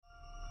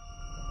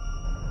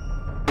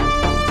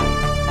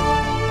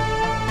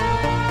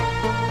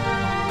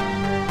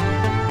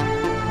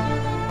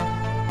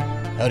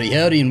Howdy,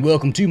 howdy, and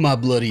welcome to My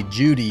Bloody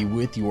Judy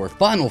with your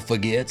final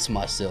faguettes,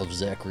 myself,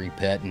 Zachary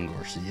Patton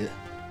Garcia.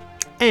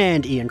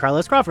 And Ian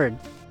Carlos Crawford.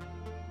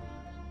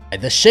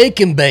 The Shake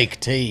and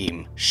Bake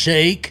team.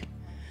 Shake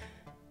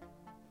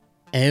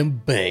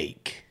and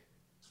Bake.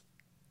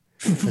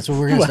 That's what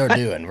we're going to start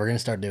doing. We're going to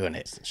start doing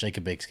it. Shake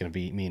and Bake's going to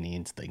be me and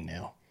Ian's thing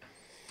now.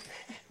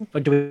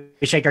 But do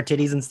we shake our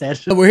titties instead?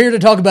 We're here to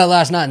talk about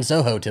last night in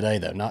Soho today,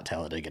 though, not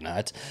Talladega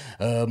Nights.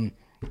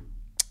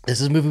 This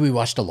is a movie we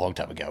watched a long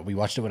time ago. We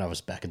watched it when I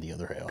was back in the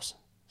other house.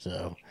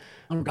 So,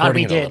 oh God,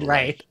 we did,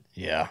 right?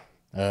 Yeah.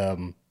 I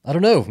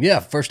don't know. Yeah,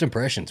 first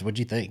impressions. What'd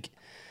you think?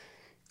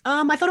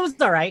 I thought it was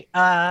all right.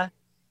 I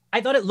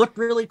thought it looked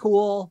really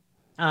cool.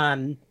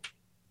 I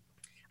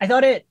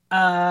thought it,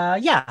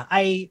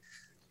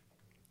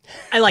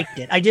 I liked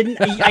it. I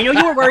know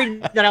you were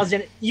worried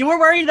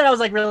that I was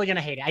like really going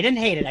to hate it. I didn't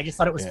hate it. I just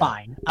thought it was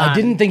fine. I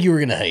didn't think you were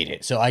going to hate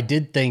it. So I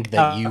did think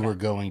that you were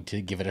going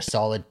to give it a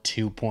solid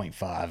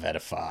 2.5 out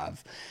of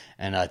 5.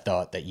 And I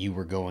thought that you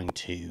were going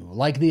to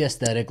like the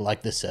aesthetic,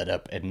 like the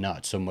setup, and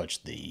not so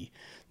much the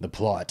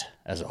plot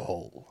as a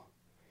whole.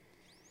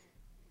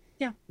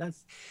 Yeah,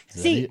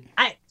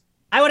 I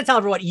want to tell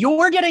everyone,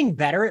 you're getting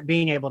better at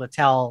being able to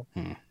tell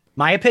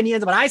my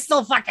opinions, but I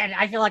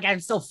feel like I'm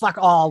still fuck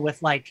all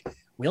with like,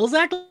 will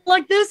Zach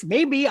like this?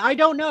 Maybe, I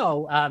don't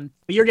know.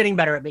 But you're getting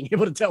better at being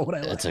able to tell what I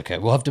like. That's okay.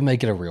 We'll have to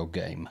make it a real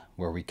game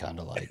where we kind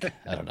of like,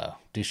 I don't know,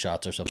 do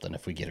shots or something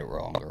if we get it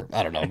wrong, or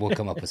I don't know. We'll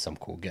come up with some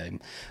cool game.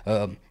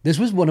 This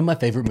was one of my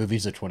favorite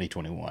movies of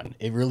 2021.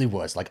 It really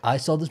was. Like, I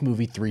saw this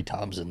movie 3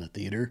 times in the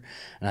theater,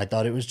 and I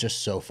thought it was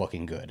just so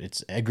fucking good.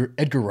 It's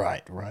Edgar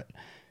Wright, right?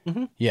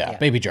 Mm-hmm. Yeah,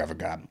 Baby Driver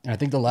guy. And I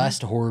think the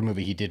last horror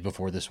movie he did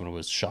before this one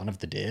was Shaun of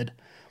the Dead.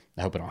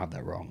 I hope I don't have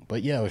that wrong.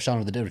 But yeah, with Shaun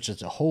of the Dead, which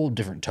is a whole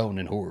different tone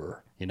in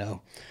horror, you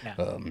know?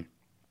 Yeah.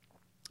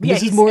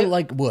 This is more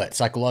like, what,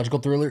 psychological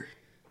thriller?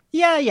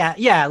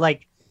 Yeah.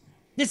 Like,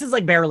 this is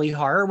like barely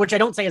horror, which I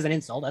don't say as an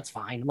insult. That's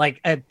fine.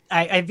 Like,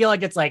 I feel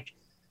like it's like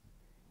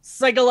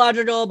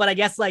psychological, but I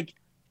guess like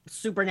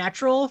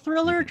supernatural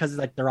thriller, because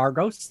like there are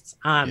ghosts.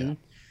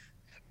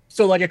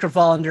 So like it could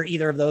fall under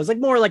either of those, like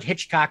more like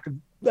Hitchcock,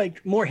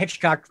 like more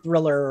Hitchcock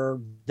thriller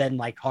than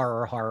like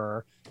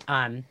horror.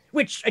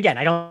 Which again,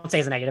 I don't say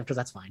as a negative because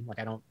that's fine. Like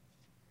I don't,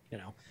 you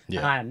know.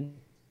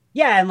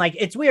 Yeah. And like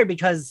it's weird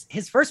because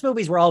his first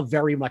movies were all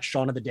very much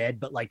Shaun of the Dead,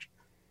 but like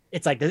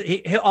it's like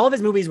all of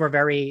his movies were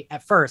very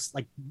at first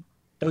like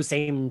those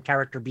same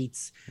character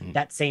beats,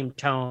 that same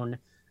tone.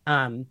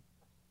 Did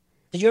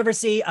you ever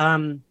see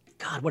God,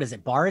 what is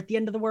it? Bar at the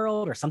End of the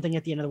World or something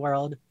at the End of the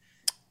World?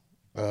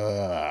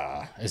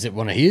 Is it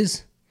one of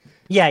his?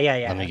 Yeah.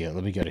 Let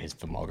me go to his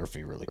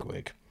filmography really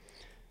quick.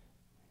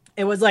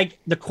 It was like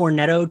the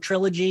Cornetto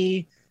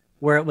trilogy,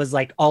 where it was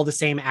like all the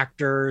same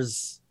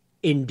actors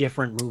in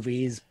different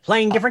movies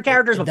playing different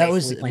characters. But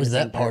was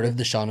that part of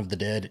the Shaun of the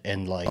Dead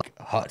and like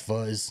Hot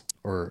Fuzz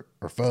or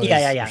Fuzz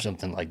or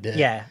something like that?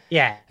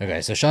 Yeah.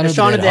 Okay, so Shaun of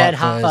the Dead,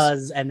 Hot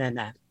Fuzz, and then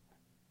that.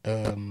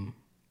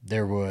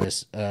 There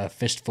was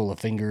Fistful of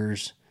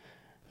Fingers.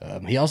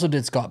 He also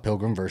did Scott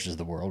Pilgrim versus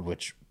the World,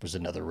 which was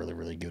another really,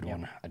 really good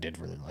one. I did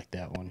really like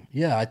that one.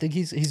 Yeah, I think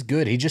he's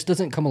good. He just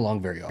doesn't come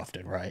along very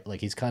often, right? Like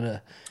he's kind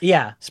of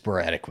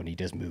sporadic when he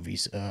does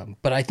movies.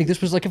 But I think this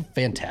was like a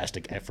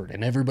fantastic effort,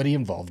 and everybody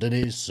involved in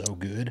it is so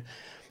good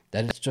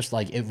that it's just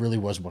like it really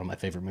was one of my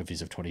favorite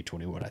movies of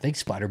 2021. I think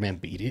Spider-Man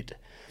beat it.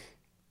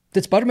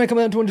 Did Spider-Man come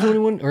out in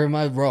 2021, or am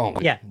I wrong?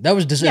 Yeah. That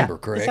was December,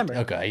 correct? December.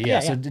 Okay, yeah.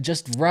 So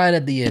just right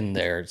at the end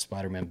there,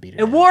 Spider-Man beat it.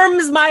 It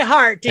warms my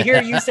heart to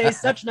hear you say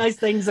such nice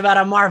things about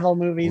a Marvel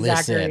movie,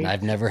 Listen, Zachary.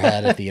 I've never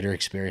had a theater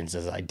experience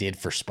as I did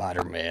for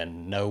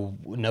Spider-Man.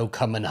 No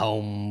coming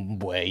home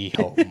way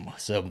home.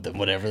 Something,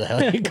 whatever the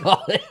hell you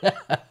call it.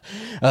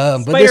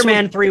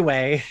 Spider-Man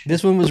 3-way.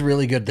 This one was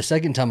really good. The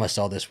second time I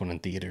saw this one in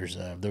theaters,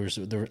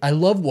 I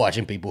love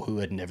watching people who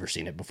had never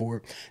seen it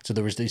before. So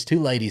there was these 2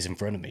 ladies in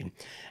front of me,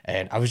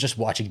 and I was just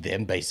watching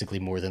them basically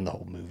more than the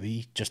whole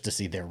movie, just to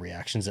see their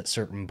reactions at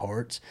certain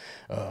parts.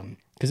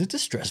 Because it's a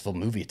stressful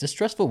movie. It's a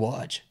stressful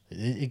watch.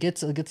 It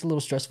gets a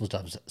little stressful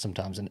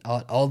sometimes, and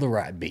all the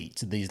right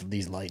beats.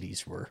 These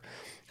ladies were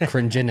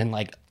cringing and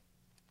like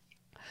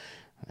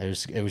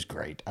it was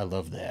great. I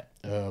love that.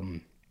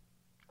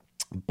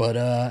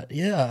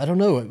 Yeah, I don't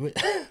know.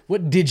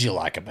 What did you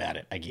like about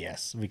it? I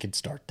guess we could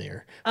start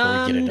there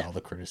before we get into all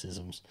the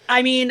criticisms.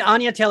 I mean,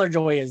 Anya Taylor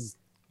Joy is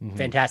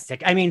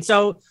fantastic. I mean,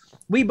 so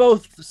we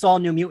both saw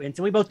New Mutants,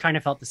 and we both kind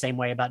of felt the same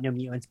way about New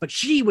Mutants, but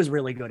she was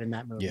really good in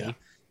that movie. Yeah.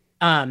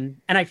 And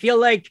I feel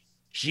like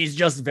she's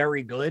just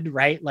very good,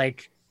 right?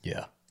 Like,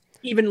 yeah.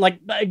 Even like,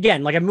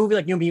 again, like a movie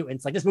like New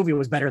Mutants, like this movie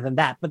was better than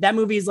that, but that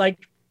movie is like,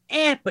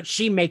 but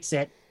she makes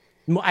it,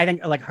 I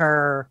think like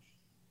her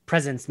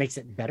presence makes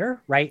it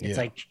better, right? It's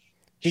like,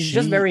 she's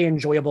just very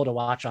enjoyable to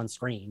watch on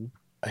screen.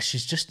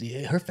 She's just,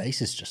 her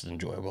face is just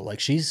enjoyable.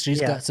 Like she's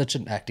got such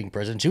an acting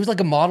presence. She was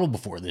like a model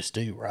before this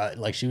too, right?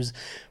 Like she was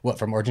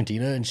from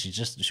Argentina, and she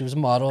was a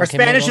model. Her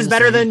Spanish is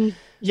better than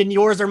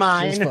yours or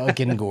mine. She's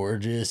fucking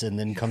gorgeous, and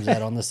then comes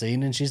out on the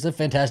scene, and she's a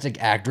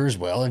fantastic actor as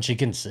well, and she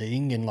can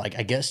sing, and like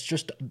I guess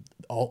just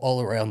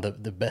all around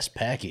the best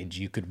package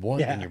you could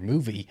want in your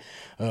movie.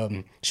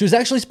 She was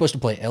actually supposed to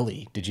play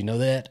Ellie. Did you know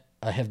that?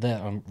 I have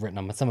that written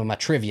on some of my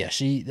trivia.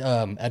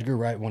 Edgar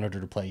Wright wanted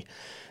her to play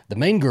the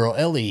main girl,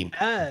 Ellie,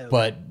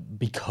 but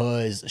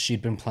because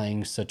she'd been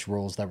playing such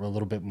roles that were a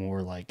little bit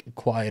more like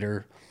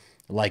quieter,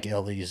 like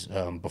Ellie's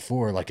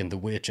before, like in The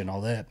Witch and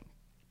all that,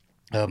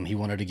 he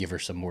wanted to give her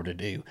some more to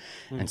do.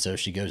 And so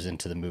she goes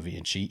into the movie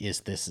and she's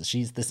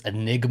this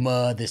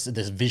enigma, this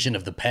vision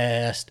of the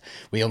past.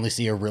 We only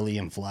see her really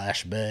in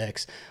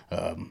flashbacks.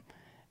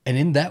 And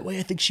in that way,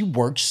 I think she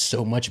works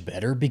so much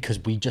better because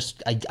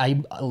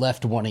I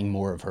left wanting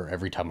more of her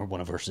every time one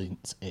of her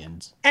scenes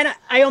ends. And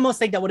I almost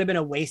think that would have been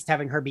a waste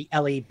having her be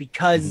Ellie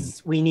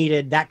because we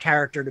needed that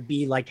character to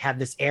be like, have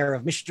this air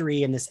of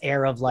mystery and this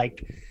air of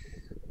like,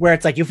 where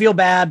it's like you feel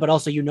bad, but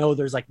also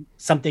there's like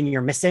something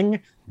you're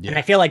missing. Yeah. And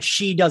I feel like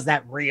she does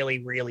that really,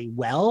 really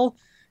well.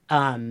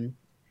 That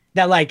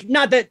like,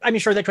 not that I'm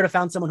sure they could have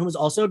found someone who was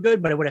also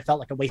good, but it would have felt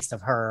like a waste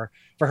of her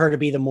for her to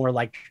be the more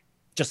like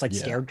just like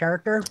scared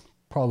character.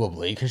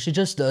 Probably because she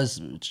just does.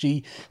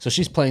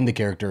 She's playing the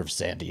character of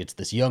Sandy. It's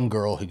this young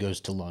girl who goes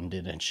to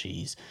London and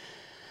she's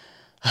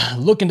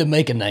looking to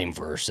make a name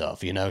for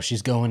herself.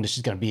 She's going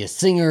to be a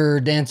singer,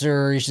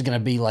 dancer. She's going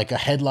to be like a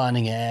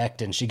headlining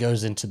act. And she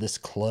goes into this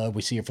club.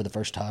 We see her for the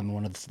first time in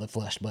one of the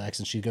flashbacks.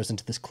 And she goes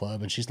into this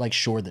club and she's like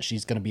sure that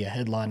she's going to be a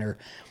headliner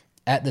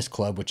at this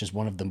club, which is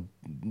one of the,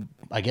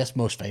 I guess,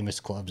 most famous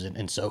clubs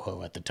in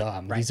Soho at the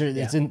time. Right.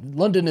 It's in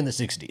London in the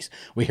 60s.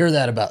 We hear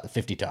that about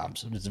 50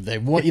 times. They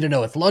want you to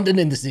know it's London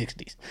in the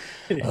 60s.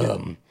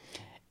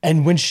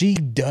 And when she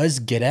does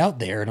get out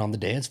there and on the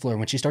dance floor,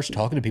 when she starts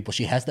talking to people,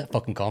 she has that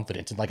fucking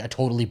confidence. And like, I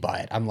totally buy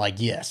it. I'm like,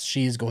 yes,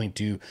 she is going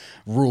to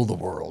rule the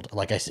world.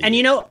 Like I see. And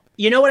you know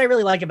what I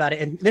really like about it,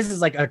 and this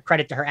is like a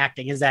credit to her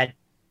acting, is that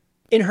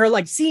in her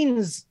like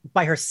scenes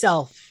by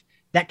herself,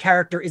 that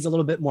character is a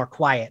little bit more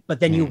quiet,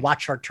 but then you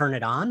watch her turn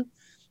it on.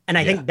 And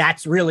I think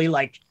that's really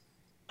like,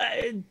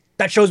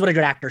 that shows what a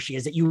good actor she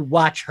is, that you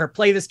watch her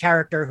play this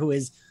character who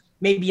is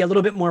maybe a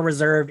little bit more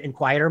reserved in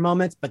quieter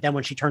moments, but then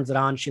when she turns it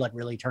on, she like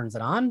really turns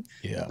it on.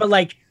 Yeah. But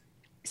like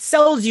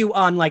sells you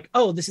on like,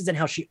 oh, this isn't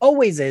how she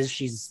always is.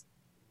 She's,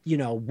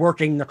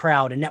 working the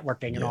crowd and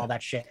networking and all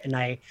that shit. And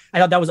I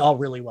thought that was all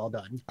really well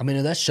done. I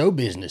mean, that's show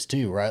business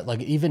too, right?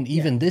 Like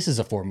even this is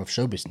a form of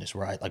show business,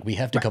 right? Like we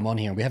have to come on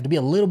here and we have to be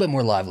a little bit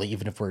more lively,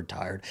 even if we're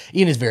tired.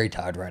 Ian is very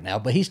tired right now,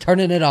 but he's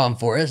turning it on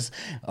for us.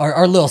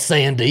 Our little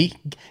Sandy,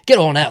 get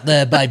on out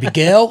there, baby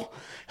girl.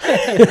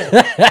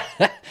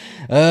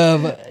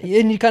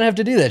 And you kind of have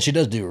to do that. She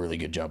does do a really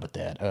good job at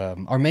that.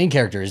 Our main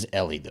character is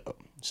Ellie though.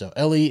 So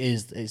Ellie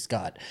is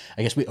got,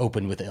 I guess we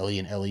open with Ellie,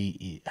 and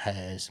Ellie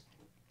has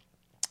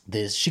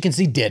this, she can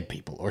see dead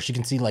people, or she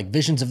can see like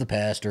visions of the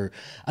past, or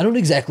I don't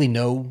exactly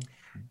know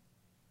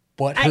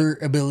what her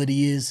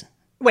ability is.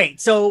 Wait,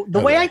 so the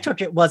way I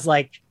took it was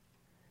like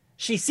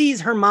she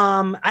sees her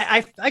mom.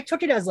 I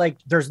took it as like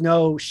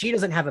she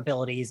doesn't have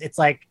abilities. It's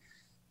like,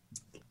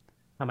 how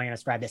am I going to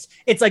describe this?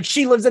 It's like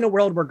she lives in a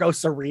world where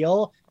ghosts are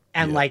real.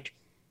 And like,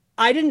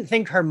 I didn't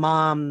think her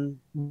mom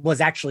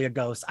was actually a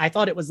ghost. I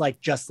thought it was like,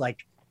 just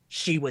like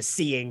she was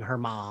seeing her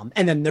mom.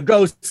 And then the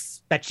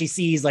ghosts that she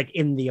sees like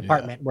in the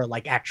apartment were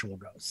like actual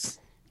ghosts.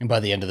 And by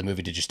the end of the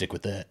movie, did you stick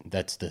with that?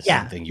 That's the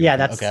same thing.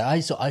 That's okay. I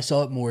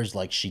saw it more as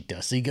like she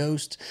does see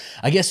ghosts.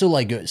 I guess so.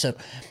 Like, so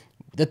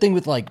the thing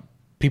with like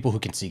people who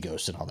can see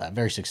ghosts and all that,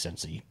 very Sixth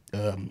Sense-y.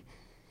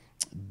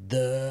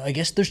 I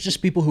guess there's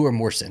just people who are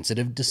more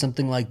sensitive to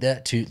something like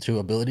that, to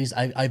abilities.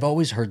 I've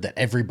always heard that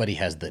everybody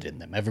has that in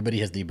them. Everybody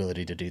has the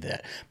ability to do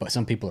that. But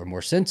some people are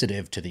more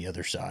sensitive to the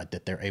other side,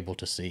 that they're able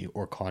to see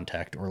or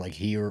contact or like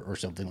hear or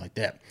something like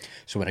that.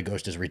 So when a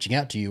ghost is reaching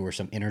out to you or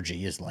some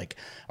energy is like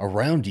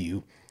around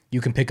you, you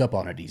can pick up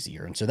on it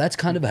easier. And so that's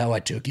kind of how I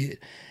took it.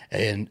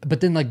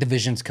 But then like the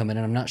visions come in,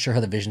 and I'm not sure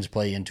how the visions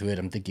play into it.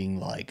 I'm thinking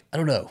like, I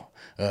don't know.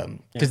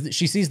 Because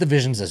she sees the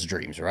visions as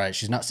dreams, right?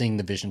 She's not seeing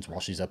the visions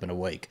while she's up and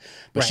awake,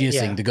 but she is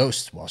seeing the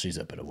ghosts while she's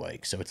up and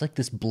awake. So it's like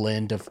this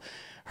blend of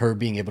her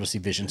being able to see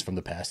visions from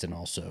the past and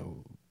also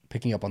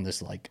picking up on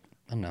this, like,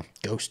 I don't know,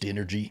 ghost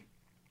energy.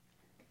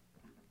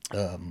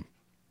 And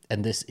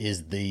this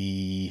is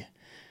the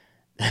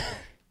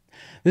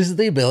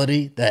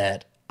ability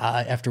that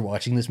after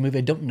watching this movie,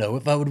 I don't know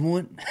if I would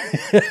want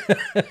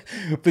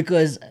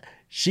because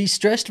she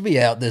stressed me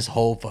out this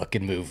whole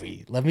fucking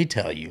movie. Let me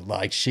tell you,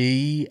 like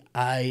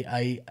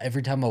I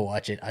every time I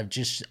watch it, I've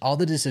just, all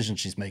the decisions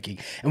she's making.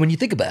 And when you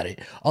think about it,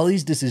 all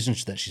these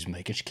decisions that she's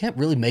making, she can't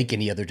really make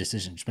any other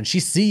decisions. When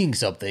she's seeing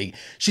something,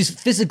 she's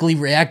physically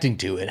reacting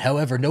to it.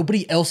 However,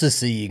 nobody else is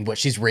seeing what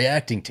she's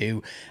reacting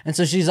to. And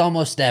so she's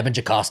almost stabbing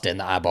Jocasta in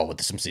the eyeball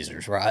with some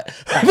scissors, right?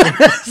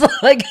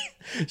 It's like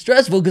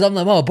stressful because I'm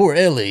like, oh, poor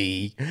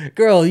Ellie.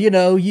 Girl, you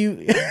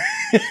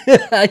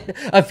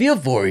I feel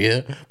for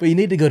you, but you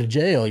need to go to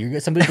jail.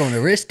 Somebody's going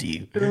to arrest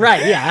you.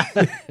 Right, yeah.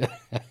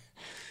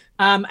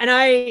 I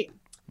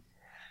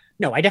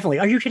definitely,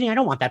 are you kidding? I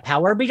don't want that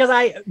power,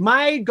 because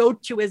my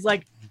go-to is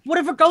like, what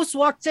if a ghost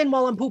walks in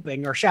while I'm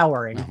pooping or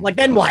showering? Oh Like,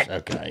 then gosh,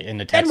 what? Okay,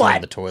 and attacks you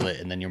on the toilet,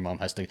 and then your mom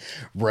has to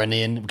run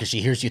in because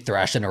she hears you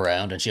thrashing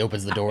around, and she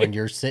opens the door, and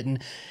you're sitting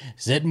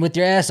with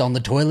your ass on the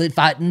toilet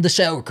fighting the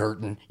shower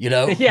curtain. You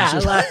know?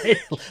 Yeah,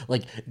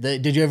 like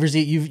did you ever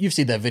see? You've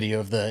seen that video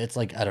of it's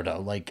like, I don't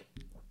know, like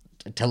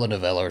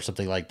telenovela or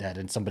something like that,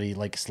 and somebody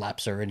like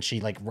slaps her, and she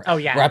like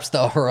wraps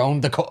her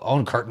own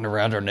curtain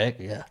around her neck.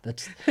 Yeah,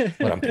 that's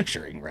what I'm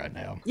picturing right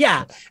now.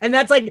 Yeah, and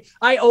that's like,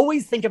 I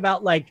always think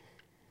about like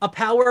a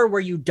power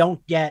where you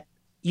don't get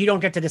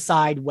to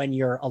decide when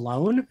you're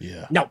alone.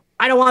 Yeah. No,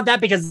 I don't want that,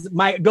 because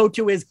my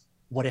go-to is,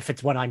 what if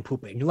it's when I'm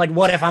pooping? Like,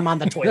 what if I'm on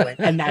the toilet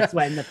and that's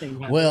when the thing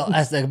happens?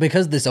 Well,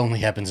 because this only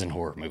happens in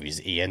horror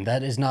movies, Ian,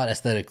 that is not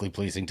aesthetically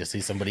pleasing to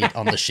see somebody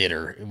on the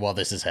shitter while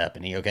this is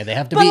happening. Okay, they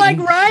have to be like,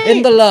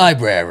 in the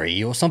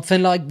library or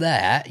something like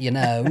that, you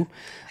know.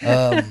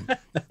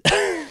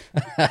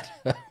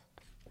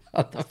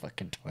 On the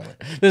fucking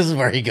toilet. This is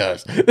where he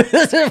goes.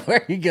 This is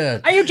where he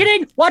goes. Are you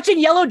kidding? Watching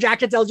Yellow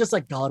Jackets, I was just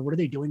like, God, what are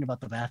they doing about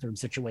the bathroom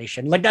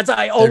situation? Like, that's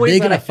I always.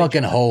 They're digging a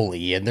fucking hole,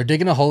 Ian. They're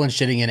digging a hole and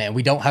shitting in it, and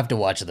we don't have to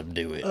watch them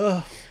do it.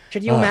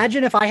 Can you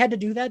imagine if I had to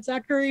do that,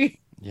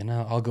 Zachary? You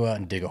know, I'll go out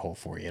and dig a hole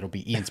for you. It'll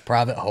be Ian's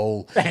private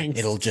hole. Thanks.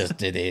 It'll just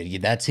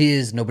that's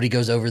his. Nobody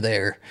goes over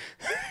there.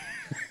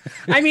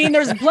 I mean,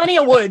 there's plenty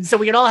of wood, so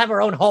we can all have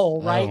our own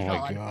hole, right? Oh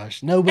my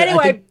gosh. No, but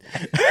anyway,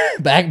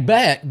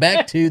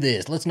 back to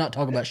this. Let's not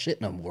talk about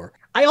shit no more.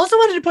 I also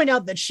wanted to point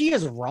out that she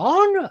is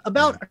wrong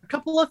about a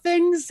couple of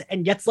things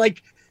and gets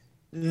like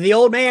the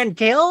old man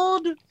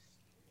killed.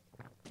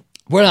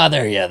 We're not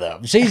there yet,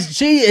 though. She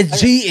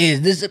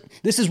is.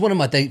 This is one of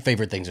my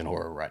favorite things in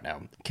horror right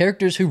now.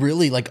 Characters who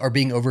really like are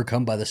being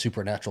overcome by the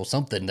supernatural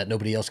something that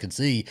nobody else can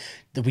see.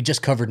 That we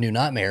just covered New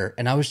Nightmare,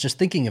 and I was just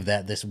thinking of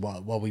that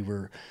while we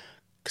were.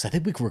 Because I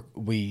think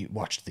we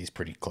watched these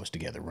pretty close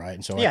together, right?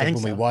 And so I think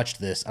when we watched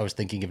this, I was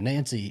thinking of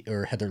Nancy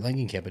or Heather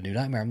Langenkamp in New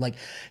Nightmare. I'm like,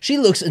 she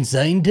looks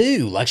insane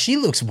too. Like, she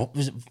looks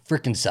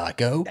freaking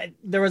psycho.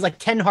 There was like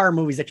 10 horror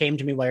movies that came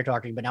to me while you're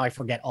talking, but now I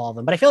forget all of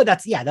them. But I feel like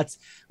that's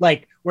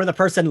like where the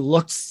person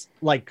looks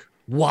like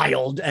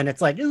wild, and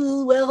it's like,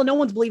 ooh, well, no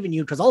one's believing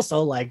you because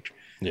also like,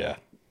 yeah,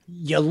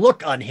 you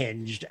look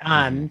unhinged.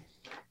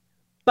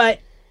 But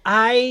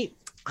I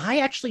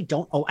actually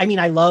don't. Oh, I mean,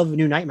 I love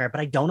New Nightmare,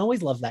 but I don't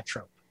always love that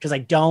trope. Because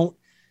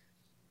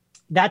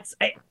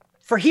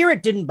for here,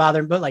 it didn't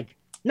bother, but like,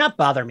 not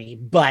bother me,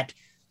 but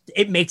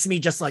it makes me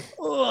just like,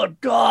 oh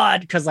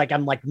God. Cause like,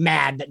 I'm like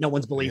mad that no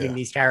one's believing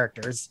these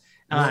characters.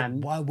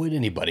 Why would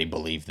anybody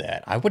believe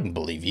that? I wouldn't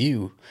believe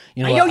you.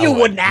 You know, I know you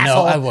wouldn't,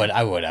 asshole. No, I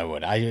would.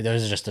 That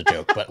was just a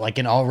joke. But like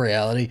in all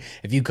reality,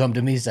 if you come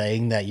to me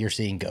saying that you're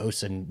seeing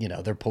ghosts and you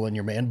know they're pulling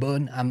your man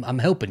bun, I'm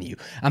helping you.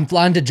 I'm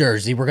flying to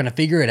Jersey. We're gonna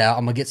figure it out.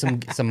 I'm gonna get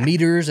some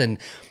meters and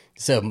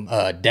some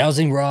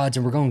dowsing rods,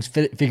 and we're going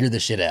to figure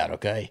this shit out.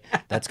 Okay,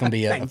 that's gonna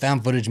be a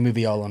found footage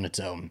movie all on its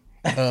own.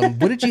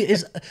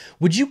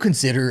 Would you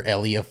consider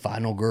Ellie a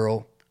final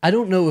girl? I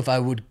don't know if I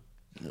would.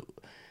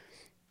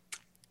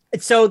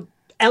 So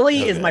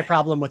Ellie is my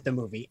problem with the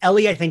movie.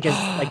 Ellie, I think, is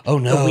like the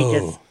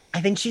weakest.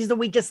 I think she's the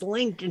weakest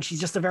link, and she's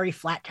just a very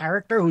flat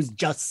character who's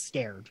just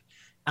scared.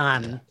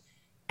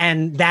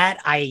 And that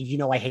I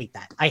hate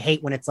that. I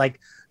hate when it's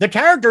like the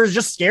character is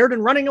just scared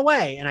and running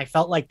away. And I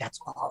felt like that's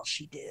all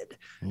she did.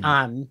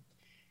 And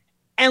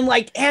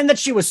that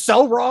she was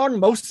so wrong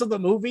most of the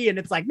movie. And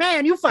it's like,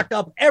 man, you fucked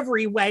up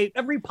every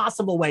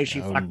possible way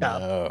she fucked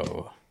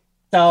up.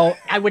 So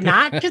I would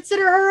not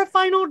consider her a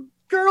final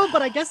girl,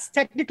 but I guess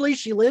technically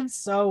she lives.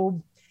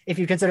 So if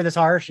you consider this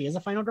horror, she is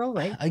a final girl,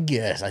 right? I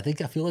guess. I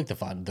feel like the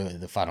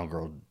final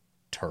girl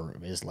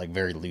term is like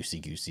very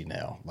loosey-goosey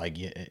now. Like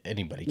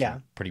anybody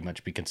can pretty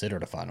much be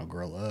considered a final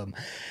girl.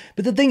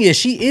 But the thing is,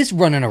 she is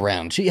running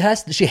around. She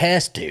has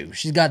to.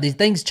 She's got these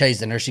things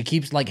chasing her. She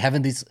keeps like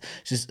having these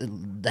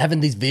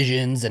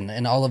visions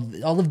and all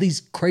of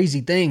these crazy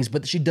things.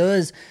 But she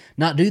does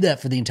not do that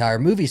for the entire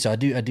movie. So I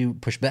do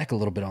push back a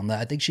little bit on that.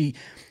 I think she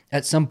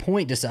at some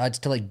point decides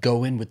to like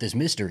go in with this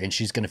mystery, and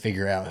she's going to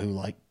figure out who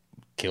like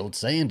killed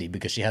Sandy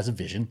because she has a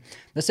vision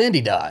that Sandy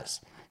dies.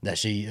 That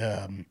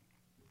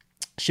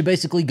she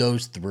basically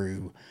goes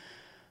through.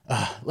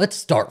 Let's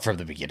start from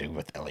the beginning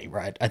with Ellie,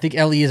 right? I think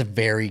Ellie is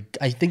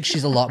I think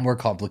she's a lot more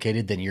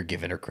complicated than you're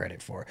giving her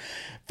credit for.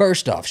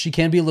 First off, she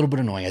can be a little bit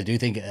annoying. I do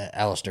think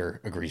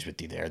Alistair agrees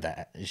with you there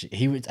that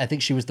I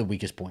think she was the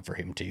weakest point for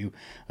him too.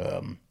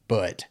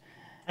 But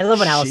I love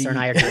when Alistair and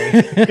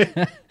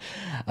I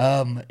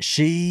agree.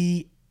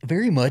 She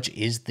very much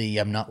is the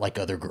I'm not like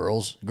other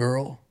girls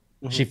girl.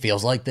 Mm-hmm. She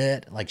feels like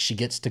that. Like she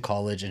gets to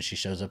college and she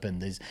shows up in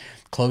these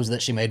clothes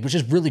that she made, which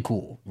is really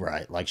cool,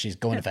 right? Like she's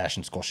going to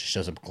fashion school. She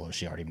shows up in clothes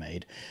she already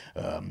made.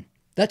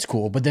 that's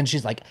cool. But then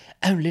she's like,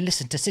 only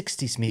listen to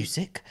 60s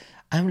music.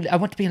 I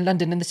want to be in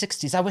London in the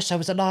 60s. I wish I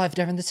was alive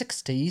during the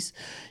 60s.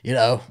 You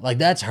know, like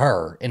that's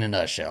her in a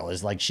nutshell.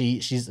 Is like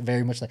she's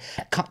very much like,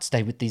 I can't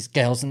stay with these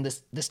girls in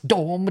this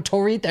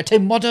dormitory. They're too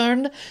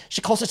modern. She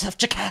calls herself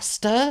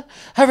Jocasta.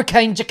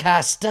 Hurricane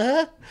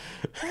Jocasta.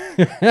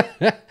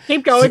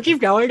 Keep going, keep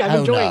going.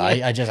 I'm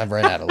enjoying it. I've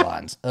ran out of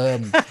lines.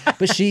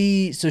 But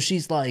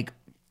she's like,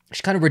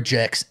 she kind of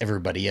rejects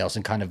everybody else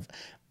and kind of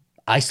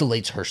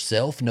isolates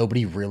herself.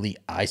 Nobody really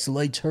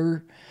isolates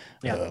her.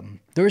 Yeah.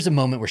 There is a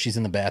moment where she's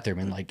in the bathroom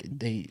and like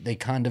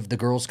the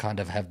girls kind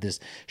of have this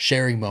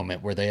sharing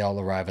moment where they all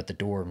arrive at the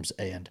dorms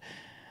and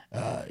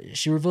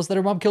she reveals that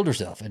her mom killed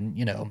herself, and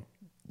you know,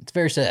 it's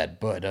very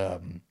sad.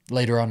 But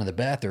later on in the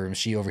bathroom,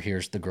 she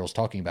overhears the girls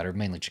talking about her,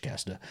 mainly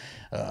Jocasta,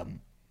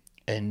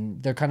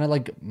 and they're kind of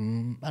like, I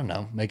don't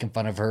know, making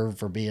fun of her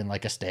for being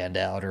like a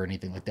standout or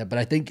anything like that. But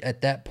I think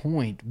at that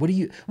point, what do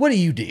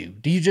you do?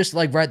 Do you just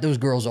like write those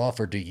girls off,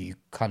 or do you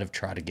kind of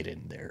try to get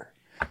in there?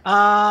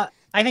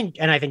 I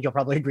think you'll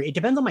probably agree. It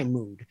depends on my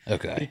mood.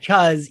 Okay.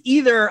 Because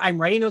either I'm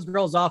writing those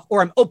girls off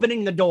or I'm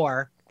opening the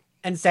door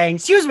and saying,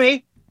 excuse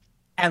me,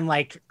 and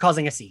like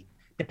causing a scene.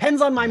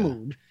 Depends on my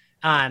mood.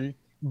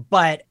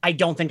 But I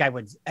don't think I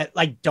would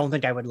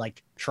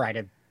like try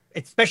to,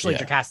 especially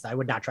Jocasta. I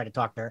would not try to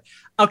talk to her.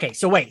 Okay.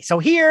 So wait, so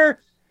here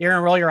you're going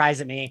to roll your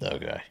eyes at me.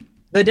 Okay.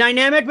 The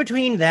dynamic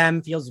between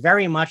them feels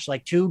very much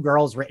like two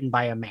girls written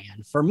by a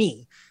man for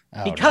me,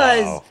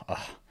 because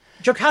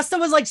Jocasta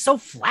was like so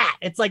flat.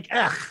 It's like,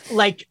 ugh,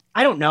 like,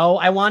 I don't know.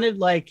 I wanted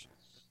like,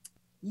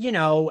 you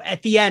know,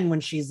 at the end when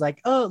she's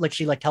like, oh, like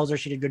she like tells her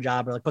she did a good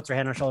job or like puts her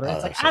hand on her shoulder.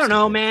 It's like, I don't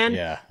know, man.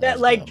 Yeah. That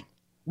like, dumb.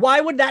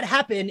 Why would that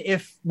happen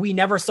if we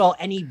never saw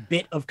any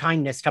bit of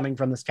kindness coming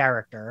from this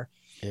character?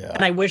 Yeah.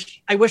 And I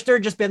wish there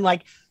had just been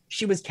like,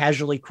 she was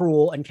casually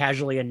cruel and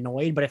casually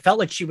annoyed, but it felt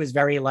like she was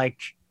very like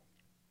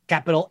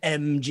capital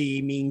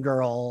MG mean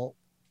girl.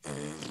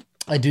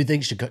 I do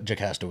think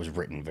Jocasta was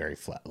written very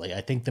flatly. I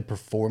think the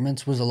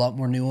performance was a lot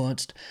more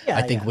nuanced. Yeah,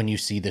 I think when you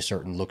see the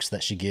certain looks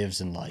that she gives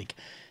and like,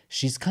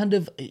 she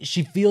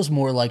feels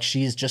more like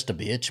she is just a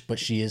bitch, but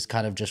she is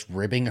kind of just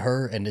ribbing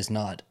her and is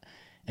not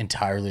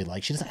entirely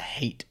like, she doesn't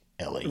hate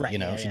Ellie, right, you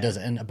know, she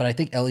doesn't. But I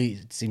think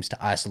Ellie seems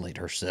to isolate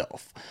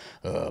herself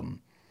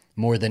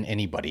more than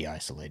anybody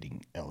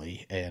isolating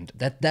Ellie. And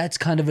that's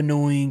kind of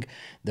annoying.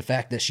 The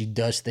fact that she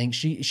does think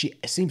she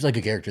seems like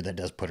a character that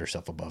does put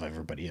herself above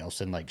everybody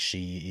else. And like,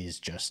 she is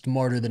just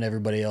smarter than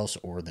everybody else,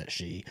 or that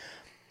she,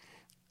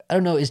 I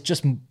don't know, is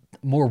just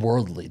more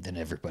worldly than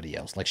everybody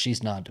else. Like,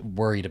 she's not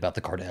worried about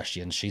the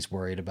Kardashians. She's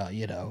worried about,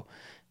 you know,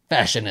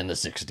 fashion in the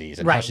 60s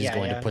and how she's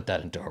going to put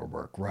that into her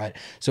work. Right.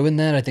 So in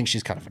that, I think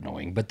she's kind of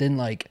annoying, but then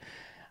like,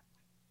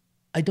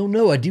 I don't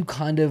know. I do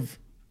kind of,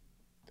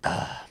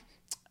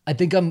 I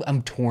think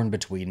I'm torn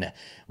between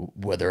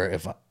whether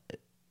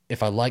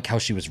if I like how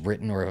she was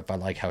written or if I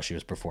like how she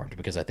was performed,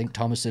 because I think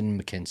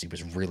Thomasin McKenzie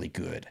was really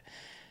good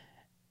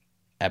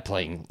at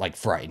playing like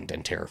frightened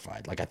and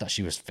terrified. Like, I thought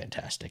she was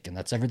fantastic, and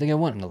that's everything I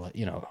want in a,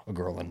 you know, a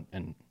girl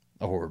in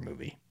a horror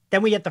movie.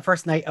 Then we get the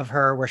first night of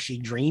her where she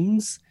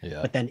dreams,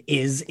 but then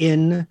is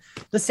in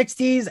the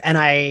 60s, and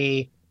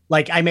I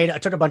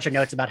took a bunch of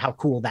notes about how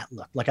cool that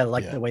looked. Like, I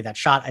like the way that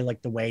shot. I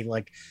like the way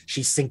like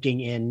she's sinking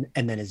in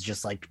and then is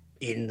just like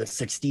in the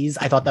 60s.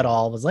 I thought that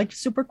all was like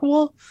super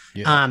cool.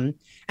 Yeah.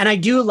 And I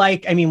do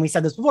like, I mean, we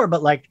said this before,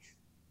 but like,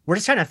 we're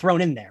just kind of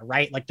thrown in there,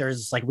 right? Like,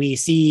 there's like, we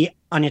see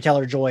Anya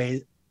Taylor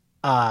Joy,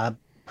 her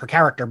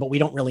character, but we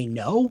don't really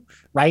know,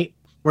 right?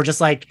 We're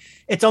just like,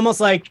 it's almost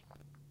like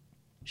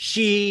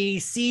she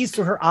sees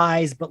through her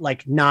eyes, but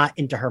like not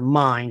into her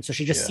mind. So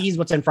she just sees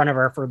what's in front of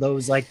her for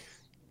those like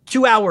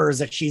 2 hours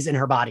that she's in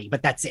her body,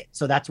 but that's it.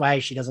 So that's why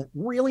she doesn't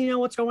really know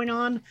what's going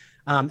on.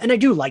 And I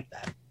do like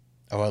that.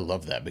 Oh, I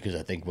love that, because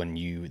I think when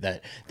you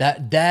that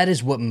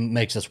is what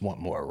makes us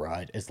want more,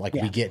 right? It's like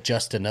we get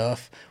just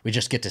enough. We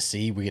just get to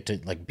see, we get to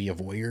like be a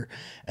voyeur,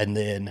 and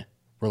then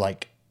we're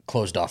like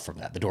closed off from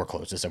that. The door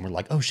closes and we're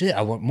like, oh shit,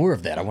 I want more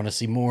of that. I want to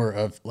see more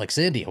of like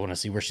Sandy. I want to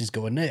see where she's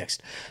going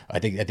next. I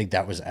think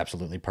that was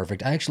absolutely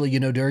perfect. I actually, you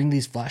know, during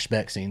these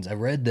flashback scenes, I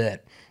read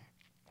that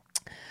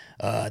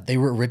they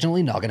were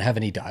originally not going to have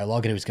any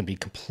dialogue, and it was going to be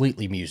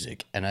completely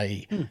music. And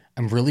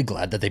I'm really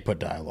glad that they put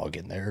dialogue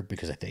in there,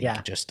 because I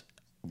think just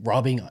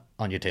robbing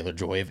Anya Taylor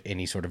Joy of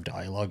any sort of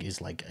dialogue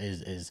is like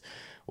is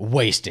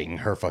wasting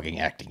her fucking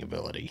acting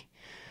ability.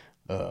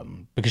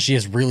 Because she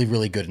is really,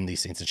 really good in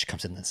these scenes, and she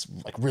comes in this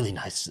like really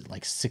nice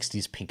like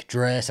 60s pink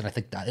dress, and I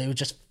think that it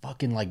just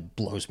fucking like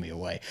blows me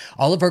away.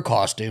 All of her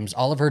costumes,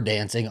 all of her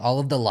dancing, all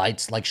of the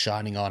lights like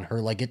shining on her,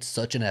 like it's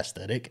such an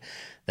aesthetic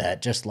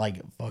that just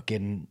like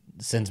fucking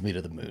sends me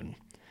to the moon.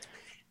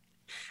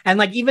 And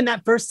like even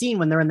that first scene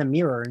when they're in the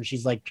mirror and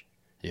she's like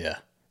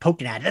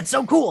poking at it, that's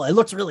so cool. It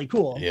looks really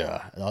cool.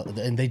 Yeah,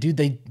 and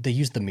they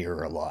use the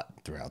mirror a lot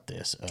throughout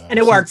this, and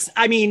it works.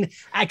 I mean,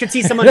 I could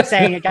see someone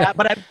saying it,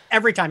 but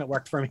every time it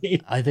worked for me.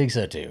 I think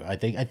so too. I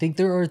think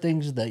there are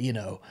things that, you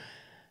know,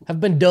 have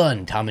been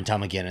done time and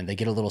time again, and they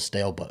get a little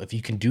stale. But if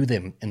you can do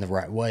them in the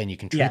right way and you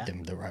can treat Yeah.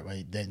 them the right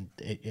way, then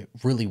it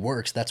really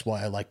works. That's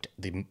why I liked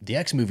the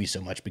X movie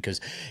so much,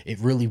 because it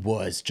really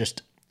was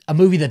just a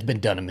movie that's been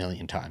done a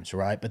million times,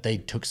 right? But they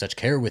took such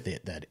care with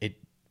it that it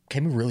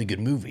became a really good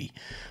movie.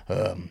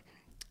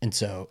 And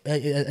so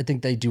I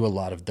think they do a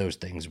lot of those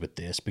things with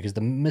this, because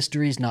the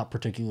mystery is not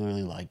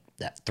particularly like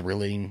that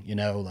thrilling, you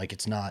know, like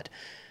it's not.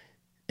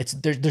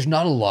 There's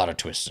not a lot of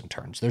twists and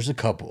turns. There's a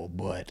couple,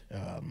 but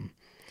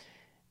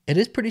it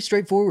is pretty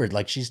straightforward.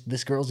 Like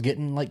this girl's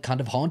getting like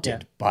kind of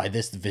haunted by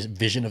this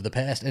vision of the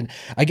past, and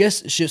I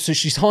guess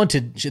she's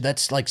haunted.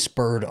 That's like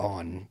spurred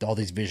on all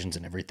these visions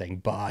and everything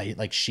by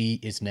like she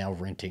is now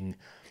renting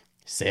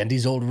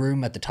Sandy's old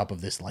room at the top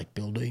of this like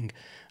building.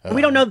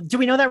 We don't know. Do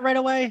we know that right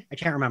away? I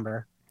can't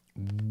remember.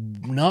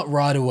 Not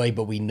right away,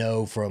 but we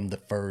know from the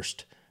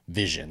first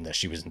vision that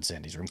she was in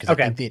Sandy's room, because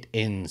I think it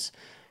ends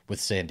with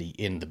Sandy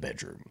in the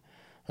bedroom.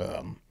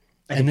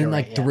 And then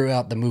like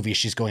throughout the movie,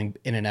 she's going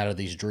in and out of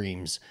these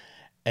dreams,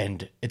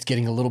 and it's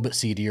getting a little bit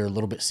seedier, a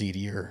little bit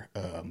seedier.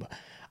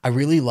 I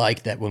really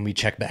like that when we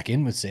check back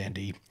in with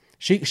Sandy,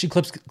 she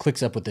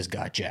clicks up with this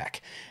guy,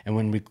 Jack. And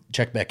when we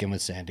check back in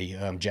with Sandy,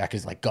 Jack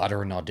is like got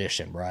her an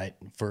audition, right?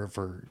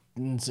 For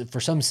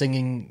some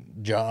singing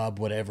job,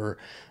 whatever.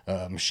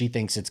 She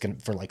thinks it's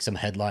for like some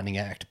headlining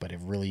act, but it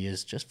really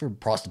is just for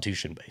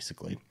prostitution,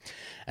 basically.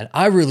 And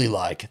I really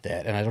like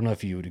that. And I don't know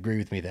if you would agree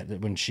with me that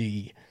when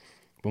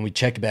we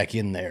check back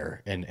in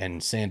there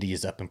and Sandy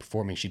is up and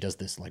performing, she does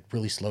this like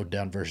really slowed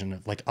down version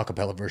of like a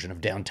cappella version of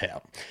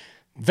Downtown.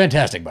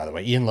 Fantastic, by the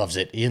way. Ian loves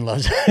it.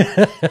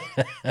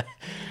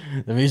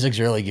 The music's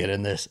really good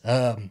in this.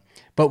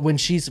 But when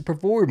she's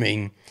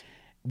performing,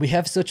 we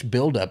have such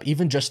buildup,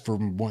 even just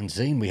from one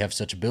scene, we have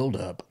such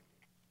buildup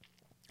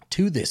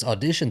to this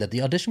audition that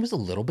the audition was a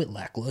little bit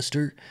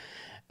lackluster.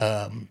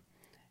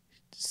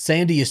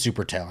 Sandy is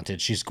super talented.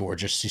 She's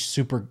gorgeous. She's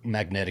super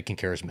magnetic and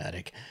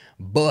charismatic,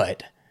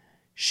 but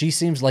she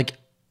seems like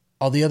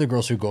all the other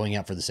girls who are going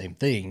out for the same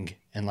thing,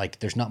 and like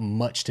there's not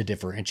much to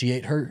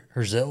differentiate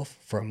herself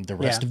from the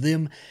rest of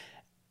them.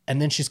 And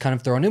then she's kind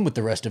of thrown in with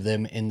the rest of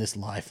them in this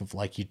life of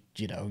like,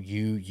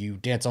 you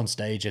dance on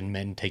stage and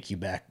men take you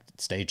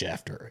backstage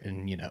after,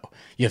 and you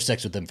have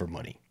sex with them for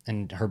money,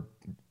 and her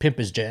pimp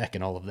is Jack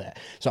and all of that.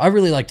 So I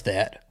really liked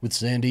that with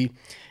Sandy,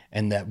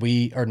 and that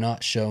we are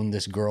not shown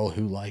this girl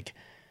who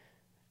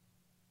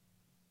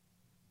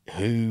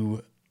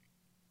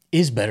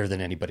is better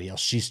than anybody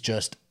else.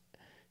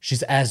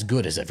 She's as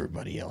good as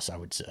everybody else, I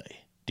would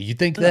say. Do you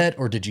think that,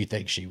 or did you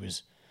think she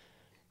was?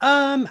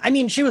 I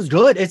mean, she was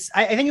good.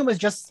 I think it was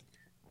just,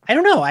 I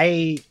don't know.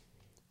 I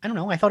don't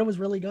know. I thought it was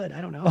really good.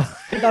 I don't know.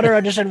 I thought her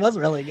audition was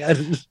really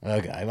good.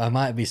 Okay. I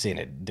might be seeing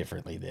it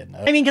differently then.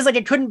 I mean, cause like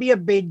it couldn't be a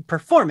big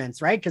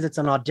performance, right? Cause it's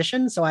an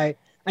audition. So I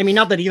mean,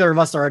 not that either of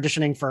us are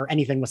auditioning for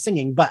anything with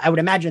singing, but I would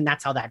imagine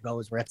that's how that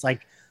goes, where it's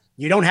like,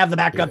 you don't have the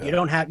backup. You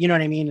don't have, you know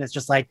what I mean? It's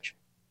just like,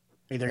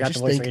 either got the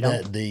voice or you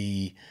don't. That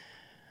the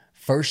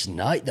first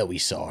night that we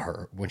saw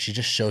her, when she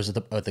just shows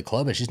at the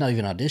club and she's not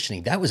even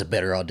auditioning, that was a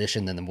better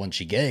audition than the one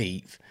she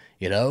gave,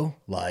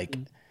 like,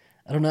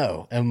 I don't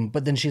know.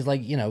 But then she's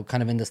like,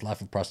 kind of in this life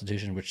of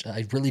prostitution, which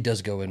really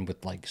does go in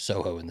with like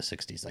Soho in the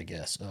 60s, I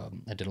guess.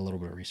 I did a little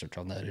bit of research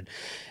on that.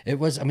 That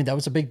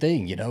was a big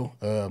thing,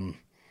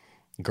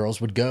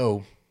 girls would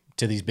go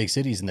to these big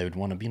cities and they would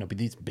want to, be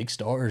these big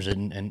stars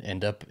and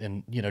end up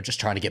and, just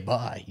trying to get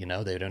by,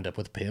 they would end up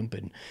with a pimp.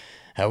 And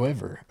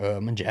however,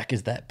 and Jack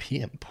is that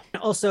pimp.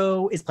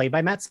 Also is played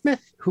by Matt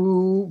Smith,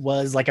 who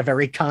was like a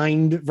very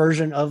kind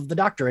version of the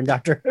Doctor in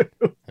Doctor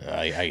Who.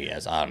 I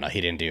guess. I don't know.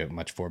 He didn't do it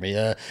much for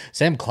me.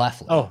 Sam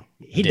Claflin. Oh,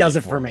 he does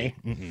it for me.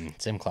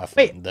 Sam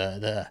Claflin. Wait.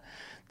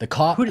 The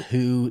cop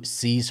who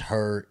sees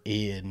her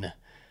in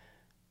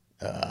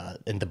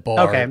the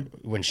bar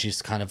when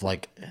she's kind of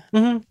like,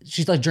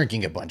 she's like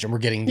drinking a bunch, and we're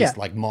getting this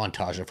like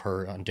montage of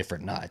her on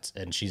different nights,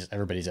 and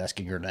everybody's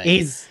asking her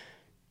name.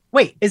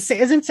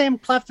 Isn't Sam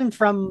Claflin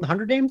from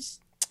Hunger Games?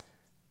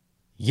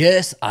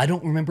 Yes, I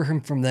don't remember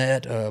him from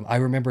that. I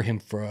remember him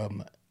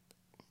from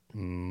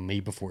Me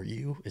Before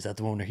You. Is that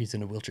the one where he's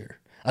in a wheelchair?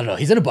 I don't know.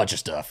 He's in a bunch of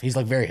stuff. He's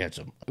like very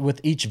handsome.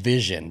 With each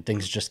vision,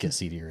 things just get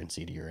seedier and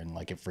seedier, and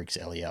like it freaks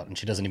Ellie out, and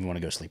she doesn't even want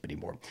to go sleep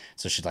anymore.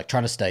 So she's like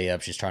trying to stay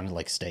up. She's trying to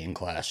like stay in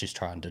class. She's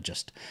trying to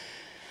just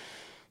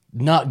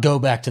not go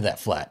back to that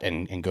flat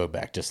and go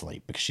back to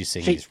sleep, because she's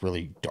seeing these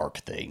really dark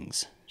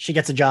things. She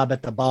gets a job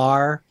at the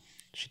bar.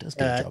 She does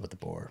get a job at the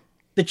bar.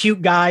 The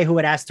cute guy who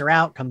had asked her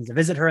out comes to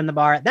visit her in the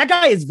bar. That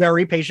guy is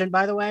very patient,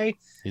 by the way.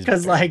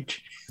 Because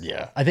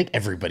yeah, I think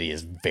everybody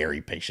is very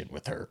patient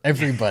with her.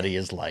 Everybody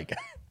is like,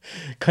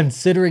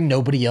 considering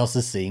nobody else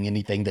is seeing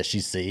anything that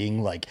she's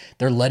seeing, like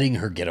they're letting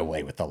her get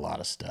away with a lot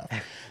of stuff.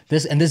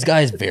 This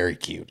guy is very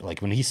cute. Like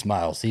when he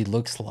smiles, he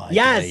looks like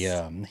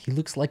he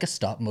looks like a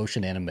stop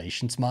motion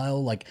animation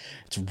smile. Like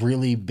it's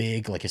really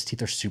big. Like his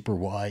teeth are super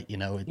white. He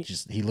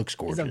looks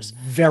gorgeous. It's a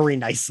very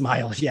nice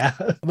smile. Yeah.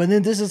 But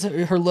then this is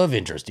her love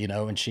interest,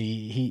 and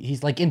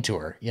he's like into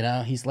her.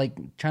 He's like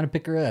trying to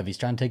pick her up. He's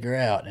trying to take her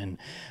out, and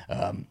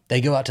they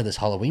go out to this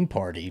Halloween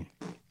party.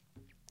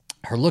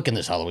 her look in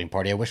this Halloween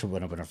party, I wish it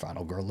would have been her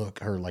final girl look,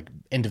 her like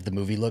end of the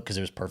movie look, because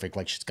it was perfect.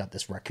 Like she's got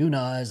this raccoon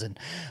eyes, and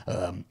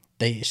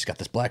she's got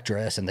this black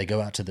dress, and they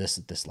go out to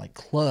this like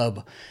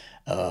club,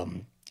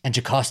 and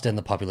Jocasta and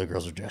the popular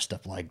girls are dressed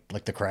up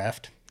like the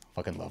Craft.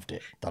 Fucking loved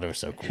it. Thought it was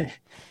so cool.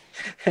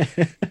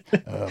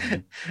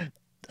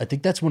 I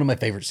think that's one of my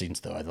favorite scenes,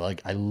 though.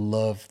 I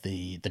love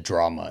the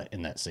drama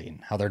in that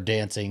scene. How they're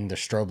dancing, there's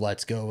strobe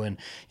lights going,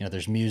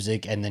 there's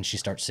music, and then she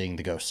starts seeing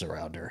the ghosts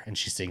around her, and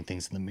she's seeing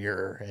things in the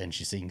mirror, and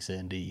she's seeing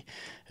Cindy.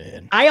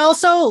 And I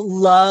also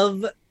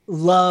love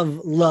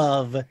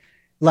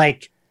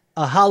like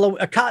a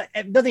Halloween.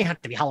 It doesn't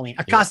have to be Halloween.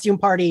 A costume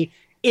party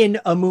in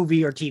a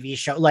movie or TV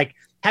show, like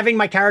having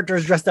my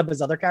characters dressed up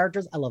as other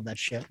characters. I love that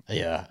shit.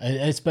 Yeah,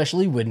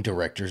 especially when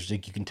directors,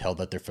 like, you can tell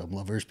that they're film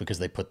lovers because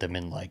they put them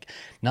in like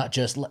not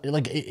just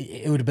like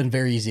it would have been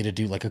very easy to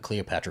do like a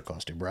Cleopatra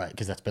costume, right?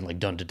 Because that's been like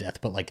done to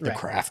death. But like the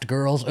Craft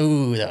girls,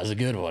 oh, that was a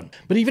good one.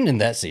 But even in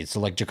that scene, so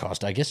like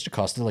Jocasta, I guess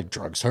Jocasta like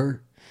drugs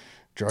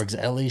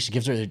Ellie. She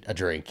gives her a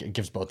drink. It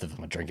gives both of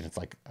them a drink, and it's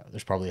like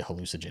there's probably a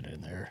hallucinogen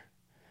in there.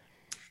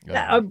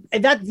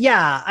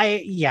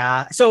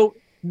 So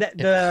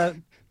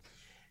the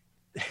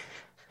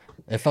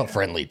it felt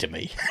friendly to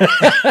me.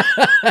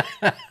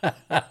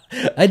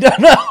 I don't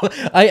know.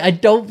 I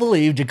don't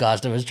believe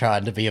Jocasta was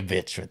trying to be a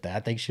bitch with that. I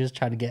think she was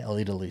trying to get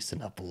Ellie to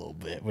loosen up a little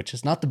bit, which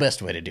is not the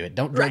best way to do it.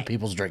 Don't drink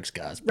people's drinks,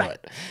 guys.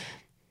 But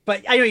I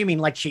know what you mean.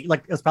 Like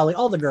it was probably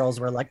all the girls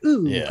were like,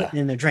 ooh, putting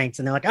in their drinks,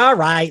 and they're like, all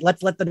right,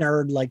 let's let the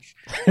nerd like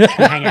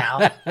hang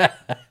out.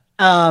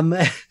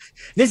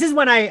 This is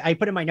when I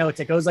put in my notes.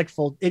 It goes like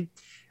full.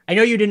 I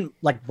know you didn't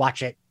like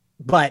watch it,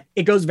 but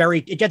it gets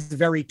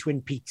very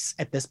Twin Peaks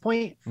at this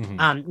point.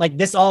 Mm-hmm. Like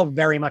this all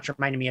very much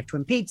reminded me of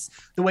Twin Peaks.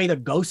 The way the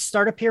ghosts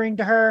start appearing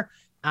to her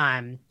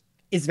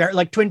is very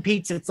like Twin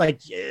Peaks. It's like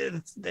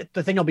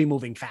the thing will be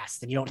moving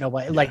fast and you don't know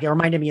what, like it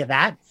reminded me of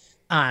that.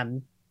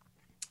 And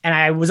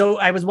I was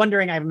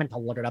wondering, I meant to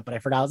look it up, but I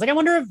forgot. I was like, I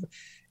wonder if,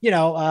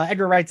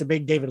 Edgar Wright's a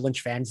big David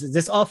Lynch fan.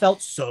 This all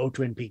felt so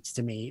Twin Peaks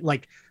to me.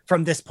 Like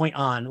from this point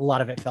on, a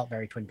lot of it felt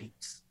very Twin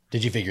Peaks.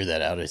 Did you figure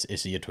that out?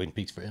 Is he a Twin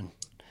Peaks fan?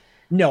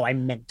 No, I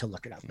meant to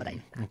look it up, but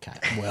okay.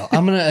 Well,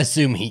 I'm going to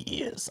assume he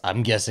is.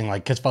 I'm guessing,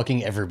 like, because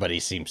fucking everybody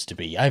seems to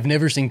be. I've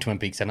never seen Twin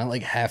Peaks, and I,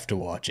 like, have to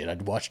watch it.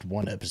 I'd watched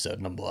one episode,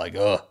 and I'm like,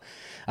 oh,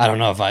 I don't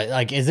know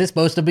if is this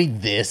supposed to be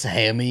this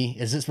hammy?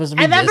 Is it supposed to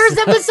be and that first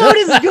episode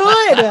is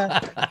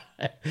good!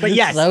 But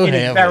yes, so it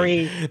is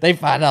very... They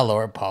find out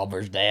Laura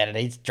Palmer's dead, and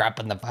he's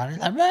dropping the fire.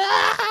 Like,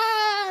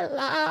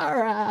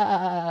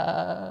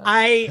 Laura!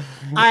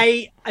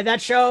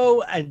 That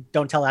show,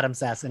 don't tell Adam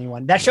Sass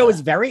anyone. That show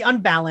is very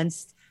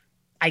unbalanced.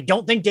 I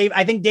think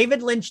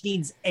David Lynch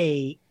needs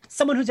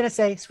someone who's going to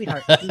say,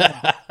 sweetheart.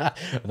 I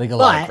think a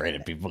lot of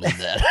creative people need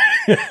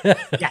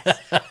that. Yes.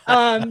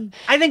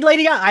 I think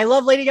Lady Gaga, I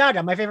love Lady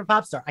Gaga, my favorite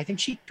pop star. I think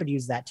she could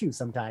use that too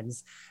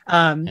sometimes.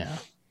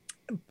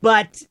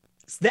 But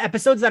the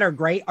episodes that are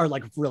great are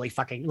like really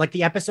fucking, like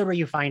the episode where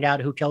you find out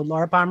who killed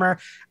Laura Palmer,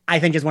 I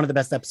think is one of the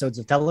best episodes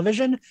of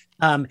television.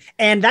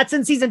 And that's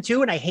in season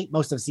 2, and I hate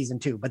most of season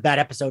 2, but that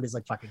episode is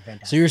like fucking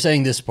fantastic. So you're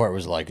saying this part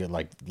was like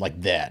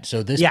that.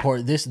 So this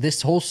part,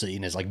 this whole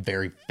scene is like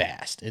very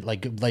fast. It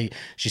like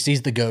she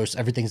sees the ghost,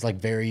 everything's like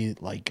very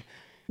like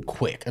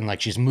quick, and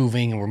like she's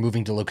moving, and we're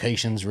moving to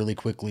locations really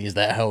quickly. Is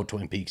that how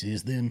Twin Peaks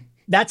is then?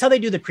 That's how they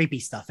do the creepy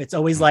stuff. It's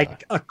always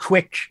like a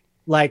quick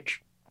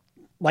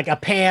like a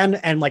pan,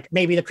 and like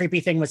maybe the creepy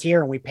thing was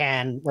here and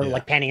we're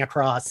like panning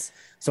across.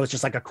 So it's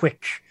just like a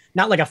quick,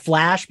 not like a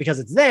flash because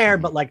it's there,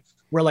 but like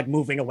we're like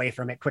moving away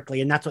from it quickly.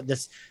 And that's what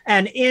this,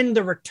 and in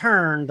The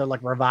Return, the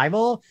like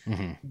revival,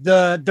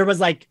 there was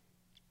like,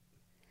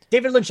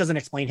 David Lynch doesn't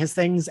explain his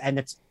things and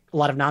it's a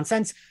lot of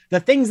nonsense.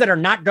 The things that are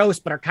not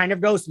ghosts, but are kind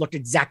of ghosts looked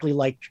exactly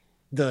like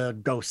the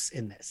ghosts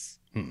in this.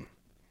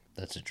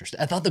 That's interesting.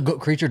 I thought the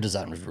creature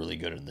design was really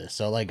good in this.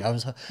 So like I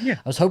was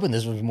hoping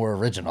this was more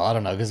original. I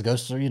don't know, because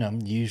ghosts are, you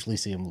usually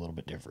see them a little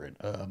bit different.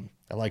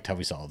 I liked how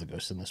we saw the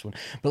ghosts in this one.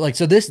 But like,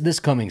 so this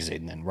coming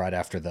scene then right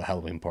after the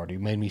Halloween party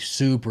made me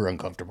super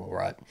uncomfortable,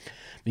 right?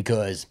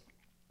 Because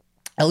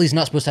Ellie's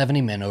not supposed to have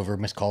any men over.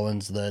 Miss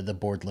Collins, the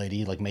board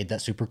lady, like made that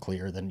super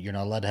clear. Then you're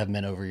not allowed to have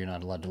men over. You're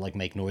not allowed to like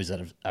make noise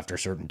after a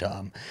certain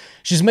time.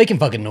 She's making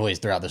fucking noise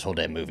throughout this whole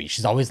damn movie.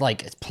 She's always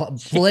like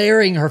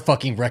blaring her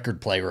fucking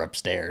record player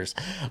upstairs.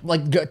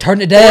 Like,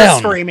 turn it down.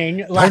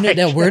 Screaming. Turn it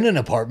down. We're in an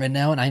apartment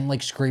now, and I'm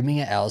like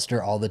screaming at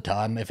Alistair all the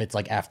time. If it's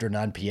like after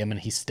 9 p.m.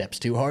 and he steps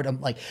too hard, I'm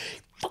like,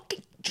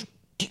 fucking.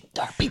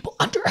 There are people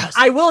under us.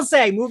 I will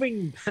say,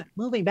 moving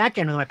back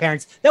in with my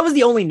parents, that was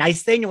the only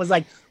nice thing. It was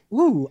like,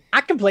 ooh,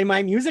 I can play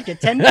my music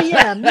at 10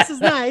 p.m. This is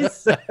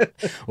nice.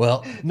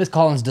 Well, Miss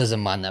Collins doesn't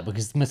mind that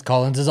because Miss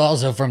Collins is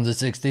also from the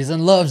 60s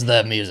and loves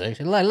that music.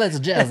 She's like, let's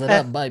jazz it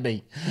up,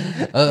 baby.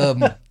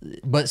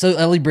 But so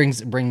Ellie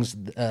brings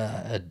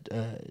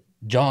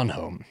John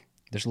home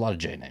there's a lot of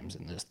J names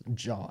in this.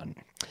 John.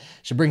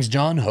 She brings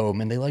John home,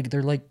 and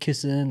they're like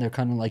kissing. They're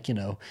kind of like, you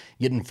know,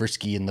 getting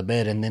frisky in the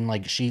bed, and then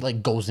like she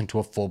like goes into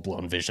a full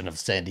blown vision of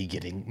Sandy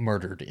getting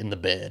murdered in the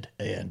bed,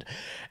 and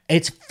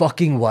it's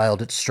fucking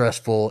wild. It's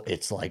stressful.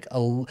 It's like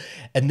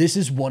and this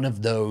is one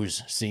of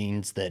those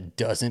scenes that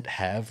doesn't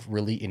have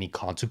really any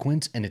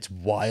consequence, and it's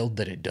wild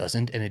that it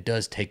doesn't, and it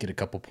does take it a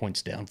couple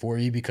points down for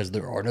you because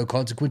there are no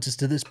consequences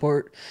to this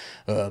part,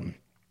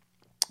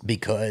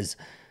 because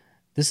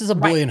this is a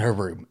boy in her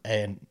room,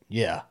 and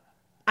yeah.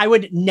 I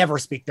would never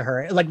speak to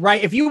her. Like,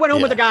 right, if you went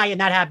home with a guy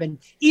and that happened,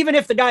 even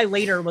if the guy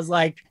later was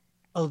like,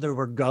 oh, there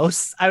were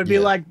ghosts, I would be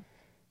like,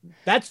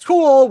 that's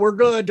cool, we're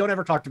good, don't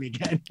ever talk to me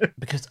again.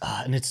 Because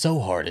and it's so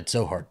hard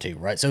too,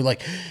 right? So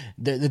like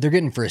they're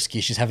getting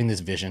frisky, she's having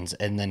these visions,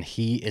 and then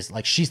he is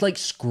like, she's like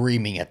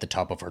screaming at the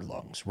top of her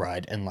lungs,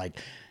 right? And like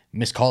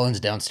Miss Collins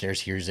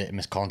downstairs hears it, and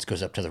Miss Collins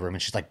goes up to the room,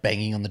 and she's like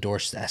banging on the door.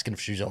 She's asking if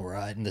she's all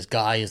right. And this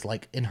guy is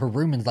like in her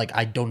room and like,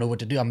 I don't know what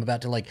to do. I'm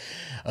about to like,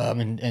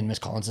 and Miss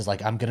Collins is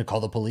like, I'm going to call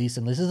the police.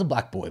 And this is a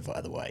black boy,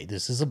 by the way.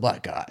 This is a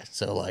black guy.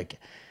 So like,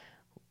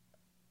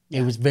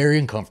 it was very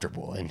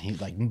uncomfortable. And he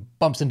like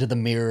bumps into the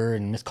mirror,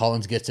 and Miss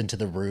Collins gets into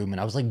the room.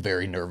 And I was like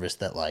very nervous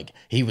that like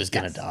he was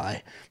going to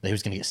die, that he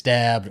was going to get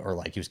stabbed, or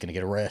like he was going to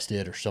get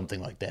arrested or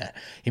something like that.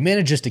 He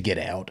manages to get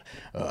out.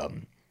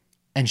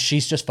 And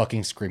she's just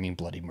fucking screaming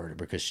bloody murder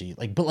because she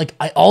like, but like,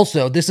 I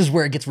also, this is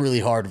where it gets really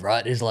hard,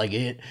 right? Is like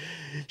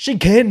she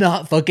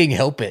cannot fucking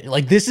help it.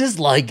 Like, this is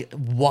like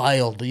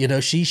wild, you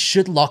know, she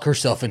should lock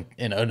herself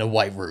in a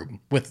white room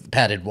with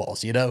padded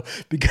walls, you know,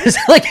 because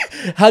like,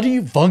 how do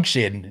you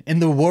function in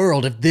the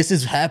world if this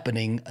is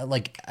happening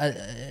like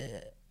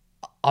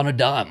on a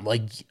dime?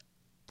 Like,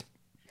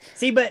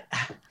 see, but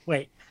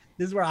wait,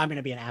 this is where I'm going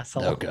to be an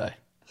asshole. Okay.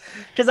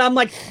 Because I'm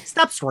like,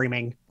 stop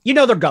screaming. You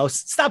know they're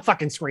ghosts. Stop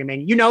fucking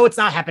screaming. You know it's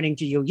not happening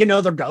to you. You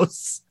know they're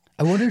ghosts.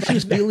 I wonder if she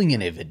was feeling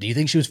any of it. Do you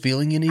think she was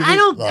feeling any of it? I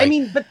don't. Like, I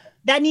mean, but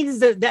that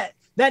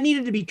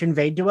needed to be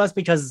conveyed to us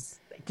because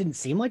it didn't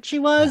seem like she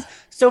was.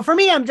 So for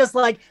me, I'm just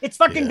like, it's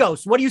fucking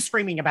ghosts. What are you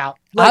screaming about?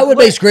 Like, I would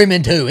be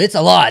screaming too. It's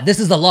a lot. This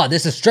is a lot.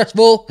 This is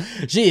stressful.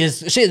 She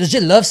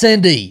loves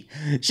Sandy.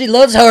 She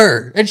loves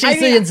her, and she's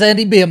seeing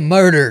Sandy being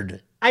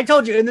murdered. I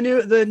told you in the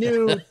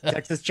new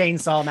Texas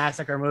Chainsaw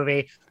Massacre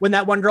movie, when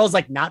that one girl's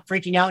like not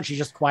freaking out and she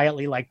just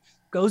quietly like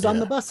goes on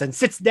the bus and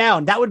sits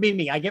down. That would be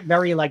me. I get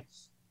very like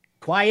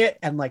quiet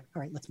and like,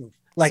 all right, let's move.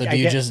 Like, so do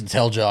you just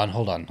tell John,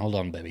 hold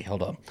on, baby,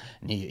 hold on.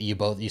 And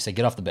you say,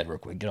 get off the bed real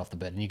quick, get off the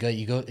bed.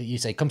 And you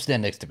say, come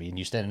stand next to me. And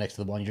you stand next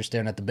to the wall and you're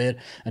staring at the bed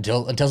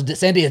until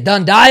Sandy is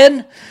done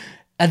dying.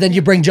 And then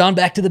you bring John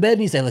back to the bed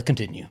and you say, let's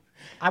continue.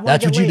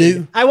 That's what you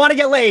do. I want to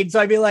get laid. So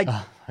I'd be like,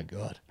 oh my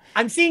God.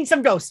 I'm seeing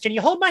some ghosts. Can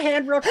you hold my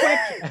hand real quick?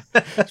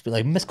 Just be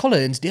like, Miss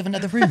Collins, do you have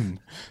another room?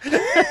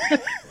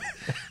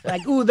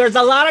 Like, ooh, there's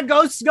a lot of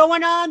ghosts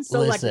going on.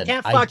 So listen, like, we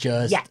can't fuck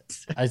yet.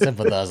 I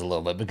sympathize a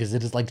little bit because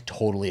it is like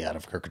totally out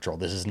of her control.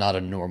 This is not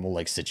a normal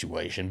like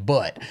situation,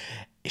 but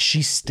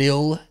she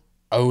still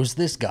owes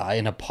this guy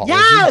an apology.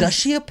 Yes! Does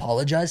she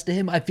apologize to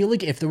him? I feel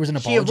like if there was an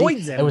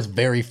apology, it was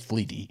very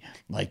fleety.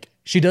 Like,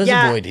 she does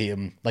avoid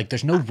him. Like,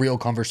 there's no real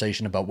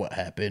conversation about what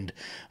happened.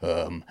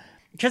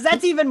 Because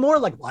that's even more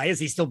like, why is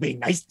he still being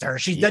nice to her?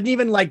 She doesn't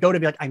even like go to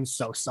be like, I'm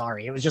so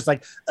sorry. It was just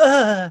like,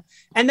 and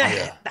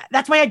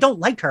that's why I don't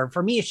like her.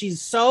 For me,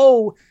 she's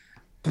so.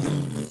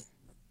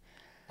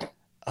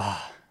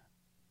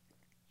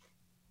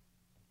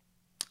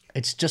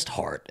 It's just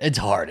hard. It's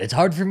hard. It's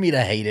hard for me to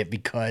hate it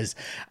because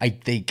I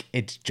think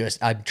it's just,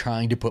 I'm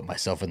trying to put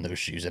myself in those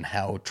shoes and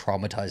how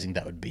traumatizing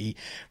that would be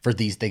for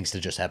these things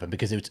to just happen,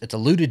 because it's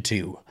alluded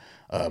to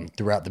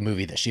throughout the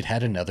movie that she'd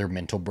had another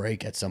mental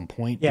break at some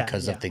point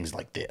because of things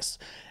like this.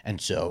 And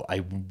so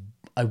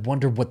I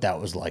wonder what that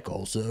was like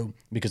also,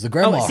 because her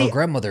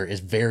grandmother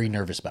is very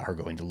nervous about her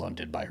going to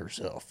London by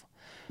herself.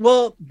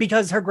 Well,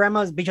 because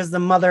the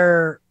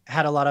mother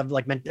had a lot of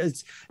like, I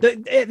think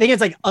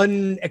it's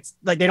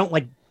like they don't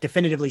like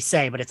definitively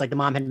say, but it's like the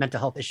mom had mental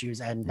health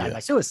issues and died by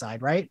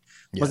suicide, right?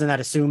 Yeah. Wasn't that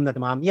assumed that the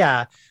mom?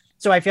 Yeah.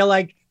 So I feel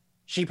like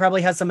she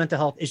probably has some mental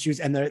health issues,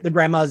 and the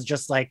grandma's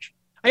just like,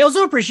 I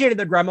also appreciated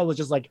that grandma was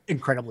just like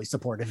incredibly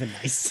supportive and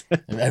nice.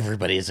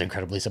 Everybody is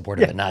incredibly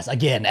supportive and nice.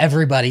 Again,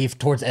 everybody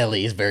towards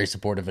Ellie is very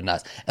supportive and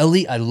nice.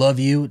 Ellie, I love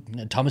you.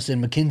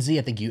 Thomasin McKenzie,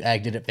 I think you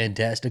acted it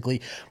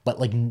fantastically,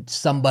 but like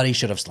somebody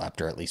should have slapped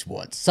her at least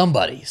once.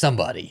 Somebody,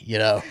 you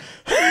know?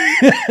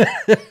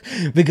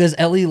 Because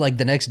Ellie, like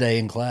the next day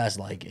in class,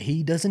 like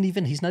he's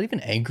not even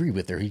angry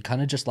with her. He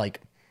kind of just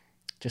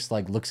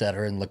looks at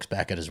her and looks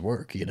back at his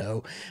work, you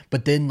know?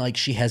 But then, like,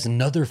 she has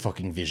another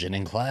fucking vision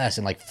in class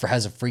and, like,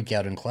 has a freak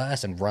out in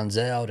class and runs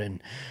out and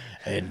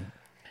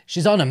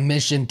she's on a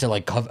mission to,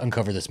 like,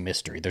 uncover this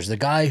mystery. There's the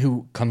guy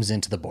who comes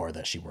into the bar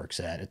that she works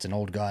at. It's an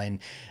old guy,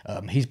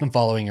 and he's been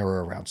following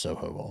her around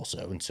Soho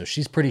also, and so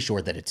she's pretty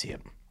sure that it's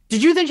him.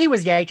 Did you think he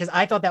was gay? Because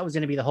I thought that was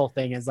going to be the whole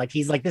thing, is like,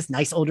 he's like this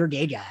nice older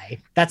gay guy.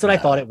 That's what I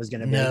thought it was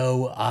going to be.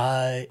 No,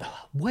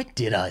 what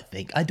did I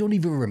think? I don't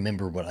even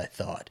remember what I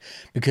thought,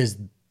 because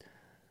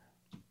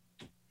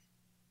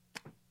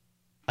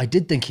I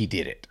did think he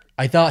did it.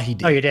 I thought he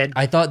did. Oh, you did?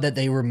 I thought that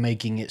they were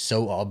making it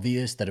so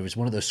obvious that it was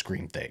one of those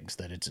Scream things,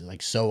 that it's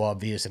like so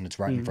obvious and it's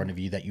right in front of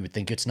you that you would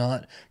think it's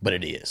not, but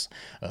it is.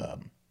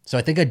 So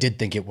I think I did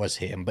think it was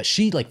him, but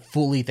she like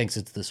fully thinks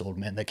it's this old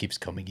man that keeps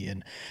coming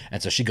in.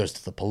 And so she goes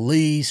to the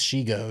police,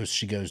 she goes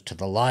to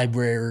the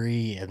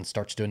library and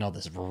starts doing all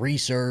this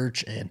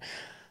research, and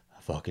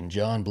fucking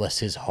John, bless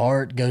his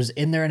heart, goes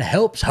in there and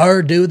helps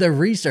her do the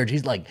research.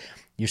 He's like,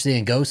 "You're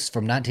seeing ghosts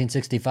from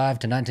 1965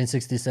 to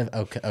 1967.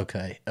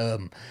 Okay.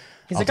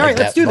 He's I'll like, all right,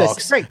 take let's do that this.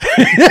 box." Great.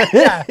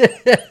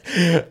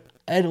 Yeah.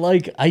 And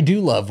like, I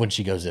do love when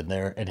she goes in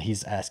there and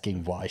he's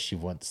asking why she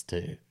wants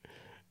to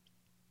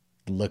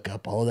look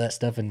up all that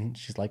stuff, and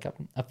she's like,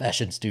 "I'm a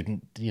fashion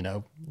student,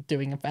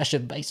 doing a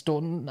fashion based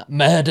on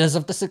murders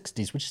of the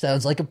 60s," which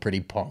sounds like a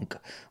pretty punk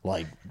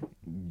like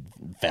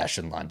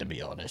fashion line, to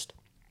be honest.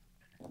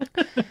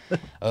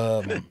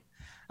 But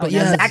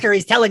yeah,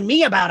 Zachary's telling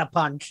me about a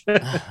punch.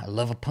 I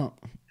love a punk.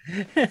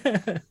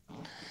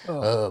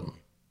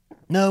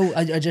 No,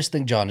 I just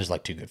think John is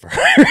like too good for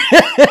her,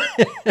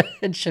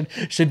 and should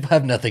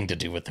have nothing to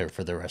do with her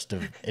for the rest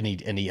of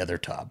any other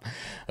time.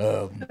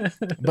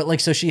 But like,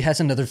 so she has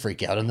another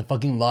freak out in the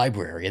fucking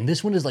library, and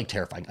this one is like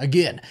terrifying.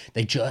 Again,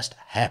 they just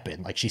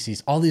happen. Like, she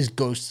sees all these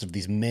ghosts of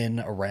these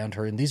men around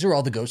her, and these are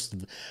all the ghosts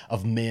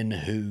of men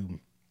who,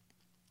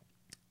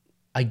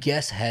 I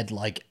guess, had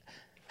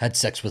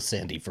sex with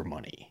Sandy for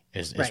money.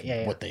 Is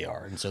right, what they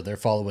are, and so they're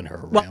following her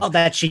around. Well,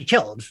 that she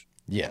killed.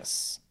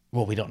 Yes.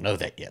 Well, we don't know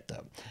that yet,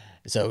 though.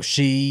 So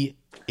she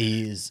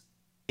is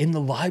in the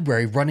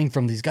library running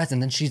from these guys,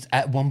 and then she's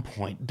at one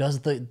point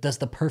does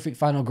the perfect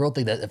final girl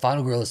thing that the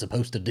final girl is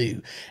supposed to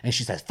do, and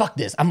she says, "Fuck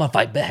this, I'm gonna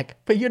fight back."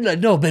 But you're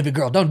like, "No, baby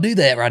girl, don't do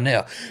that right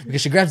now,"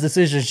 because she grabs the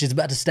scissors, she's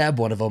about to stab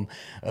one of them.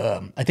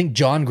 I think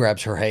John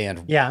grabs her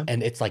hand,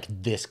 and it's like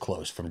this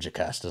close from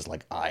Jocasta's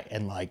like eye,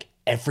 and like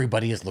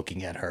everybody is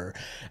looking at her,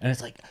 and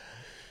it's like,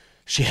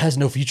 she has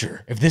no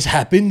future. If this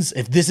happens,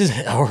 if this is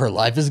how her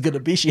life is going to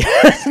be, she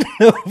has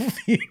no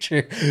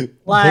future.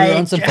 Like, put her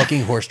on some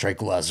fucking horse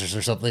tranquilizers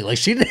or something. Like,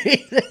 she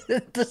needs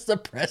to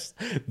suppress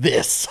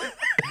this.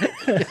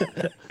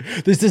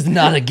 This is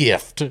not a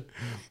gift.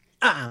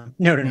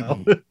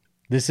 No.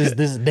 This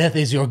death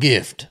is your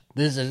gift.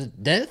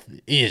 Death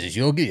is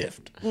your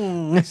gift.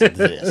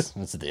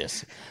 It's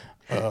this.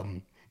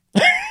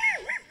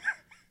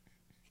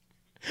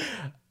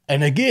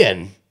 And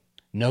again,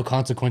 no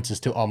consequences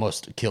to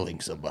almost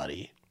killing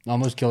somebody.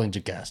 Almost killing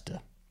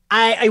Jocasta.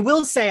 I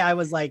will say I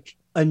was like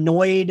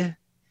annoyed.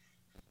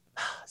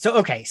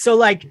 So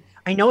like,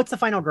 I know it's the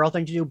final girl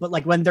thing to do, but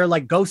like when they're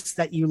like ghosts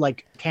that you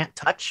like can't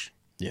touch.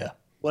 Yeah.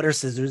 What are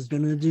scissors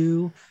gonna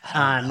do?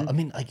 I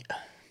mean,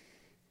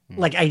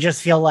 like I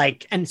just feel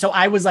like, and so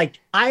I was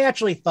like, I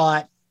actually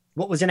thought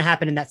what was gonna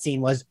happen in that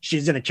scene was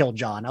she's gonna kill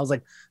John. I was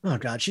like, oh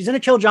god, she's gonna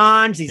kill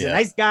John. He's a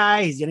nice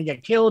guy. He's gonna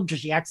get killed because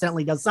she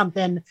accidentally does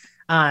something.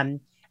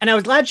 And I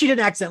was glad she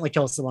didn't accidentally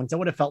kill someone, because it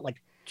would have felt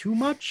like too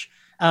much.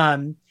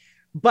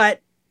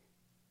 But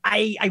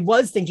I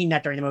was thinking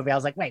that during the movie. I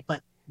was like, wait,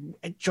 but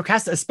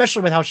Jocasta,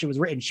 especially with how she was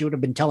written, she would have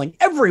been telling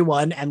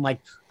everyone and like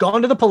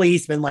gone to the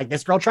police, been like,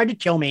 this girl tried to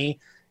kill me.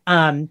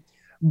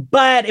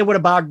 But it would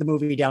have bogged the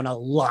movie down a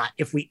lot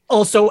if we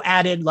also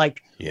added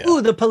like,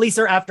 ooh, the police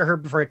are after her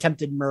for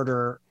attempted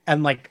murder.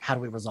 And like, how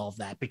do we resolve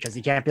that? Because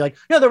you can't be like,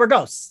 no, there were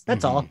ghosts.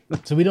 That's all.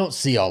 So we don't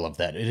see all of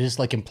that. It is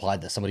like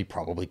implied that somebody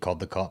probably called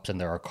the cops,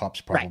 and there are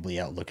cops probably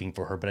out looking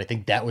for her. But I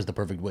think that was the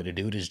perfect way to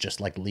do it, is just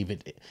like leave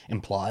it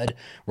implied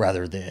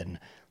rather than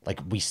like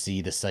we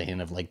see the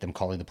saying of like them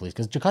calling the police.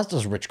 Because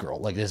Jocasta's a rich girl.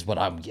 Like, this is what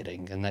I'm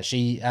getting. And that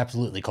she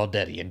absolutely called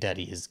Daddy, and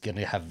Daddy is going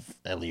to have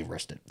Ellie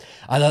arrested.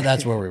 I thought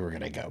that's where we were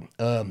going to go.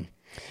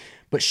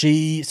 But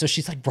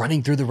she's like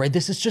running through the raid.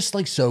 This is just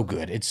like so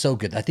good. It's so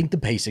good. I think the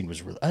pacing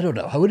was really, I don't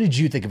know. What did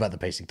you think about the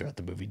pacing throughout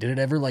the movie? Did it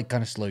ever like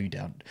kind of slow you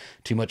down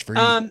too much for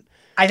you?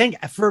 I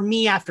think for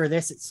me after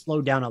this, it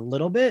slowed down a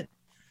little bit.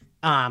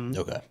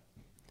 Okay.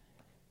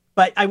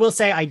 But I will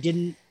say I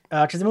didn't,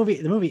 because the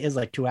movie is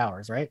like 2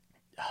 hours, right?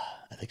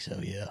 I think so.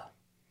 Yeah.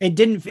 It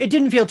didn't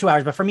feel 2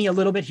 hours, but for me a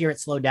little bit here, it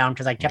slowed down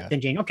because I kept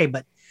thinking, okay,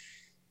 but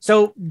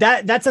so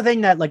that's the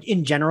thing that like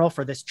in general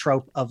for this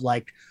trope of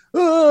like,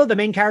 oh, the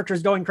main character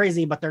is going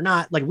crazy, but they're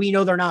not. Like, we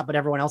know they're not, but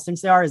everyone else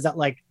thinks they are. Is that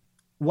like,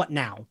 what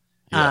now?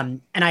 Yeah.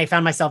 And I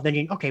found myself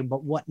thinking, okay,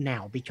 but what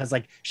now? Because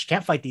like, she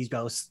can't fight these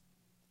ghosts.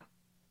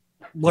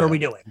 What are we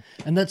doing?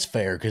 And that's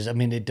fair, because I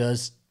mean,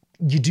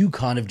 you do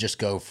kind of just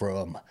go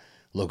from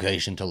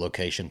location to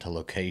location to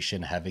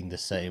location, having the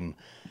same.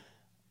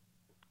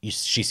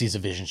 She sees a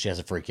vision, she has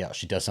a freak out,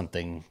 she does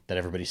something that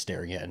everybody's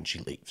staring at, and she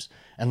leaves.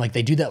 And like,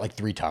 they do that like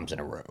 3 times in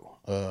a row.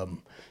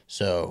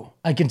 So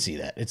I can see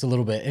that it's a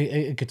little bit,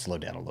 it could slow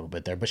down a little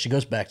bit there, but she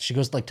goes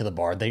like to the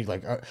bar. They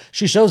like,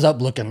 she shows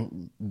up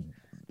looking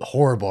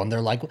horrible, and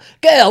they're like,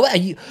 "Girl,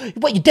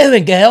 what you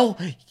doing, girl?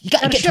 You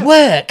gotta get to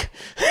work."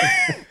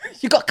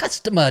 You got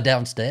customer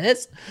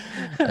downstairs.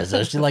 And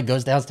so she like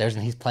goes downstairs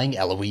and he's playing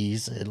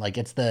Eloise. And, like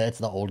it's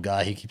the old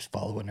guy who keeps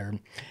following her.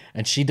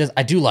 And she does.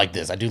 I do like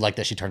this. I do like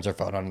that she turns her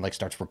phone on and like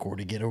starts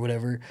recording it or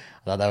whatever.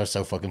 I thought that was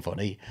so fucking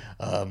funny.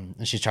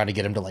 And she's trying to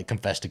get him to like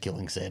confess to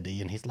killing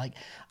Sandy, and he's like,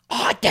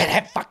 "Oh, I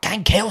didn't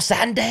fucking kill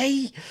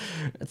Sandy."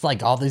 It's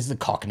like all these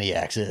Cockney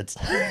accents.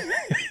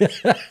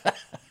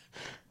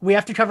 We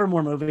have to cover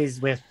more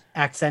movies with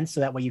accents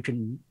so that way you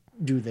can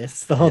do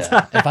this the whole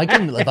time. If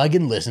I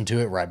can listen to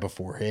it right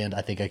beforehand,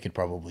 I think I could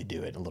probably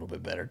do it a little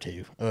bit better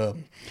too.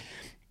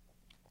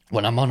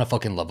 When I'm on a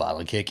fucking Love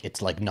Island kick,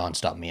 it's like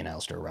nonstop me and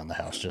Alistair around the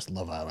house, just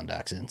Love Island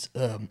accents.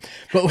 So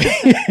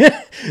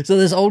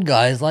this old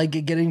guy is like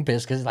getting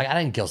pissed because like, I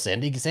didn't kill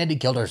Sandy. Sandy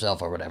killed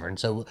herself or whatever. And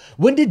so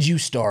when did you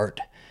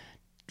start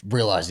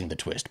realizing the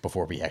twist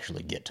before we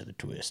actually get to the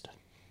twist?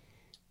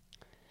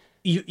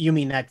 You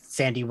mean that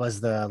Sandy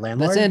was the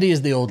landlord? That Sandy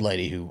is the old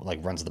lady who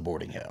like runs the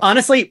boarding house.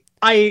 Honestly,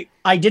 I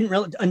didn't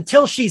really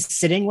until she's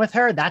sitting with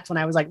her. That's when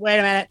I was like, wait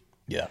a minute.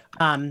 Yeah.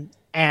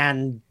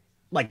 And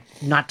like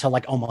not till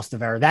like almost the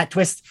very that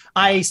twist.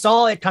 I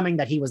saw it coming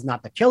that he was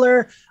not the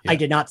killer. Yeah. I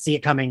did not see it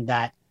coming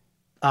that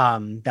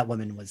that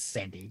woman was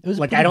Sandy. It was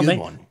like I don't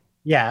think one.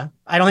 Yeah.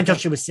 I don't think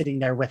until she was sitting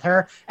there with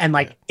her and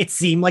like it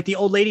seemed like the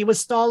old lady was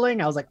stalling.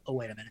 I was like, oh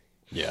wait a minute.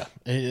 Yeah,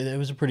 it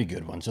was a pretty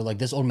good one. So, like,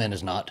 this old man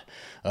is not...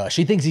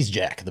 she thinks he's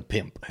Jack, the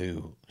pimp,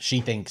 who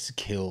she thinks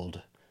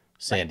killed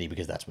Sandy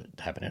because that's what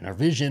happened in her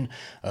vision.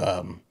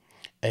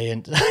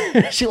 And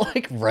she,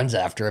 like, runs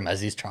after him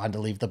as he's trying to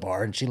leave the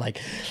bar. And she, like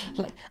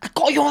I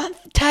got you on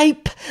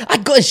tape.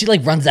 She,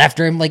 like, runs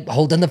after him, like,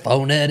 holding the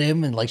phone at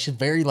him. And, like, she's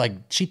very, like...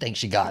 She thinks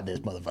she got this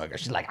motherfucker.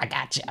 She's like, I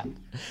got you. And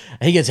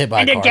he gets hit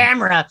by a car. And the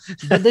camera.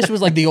 But this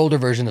was, like, the older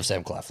version of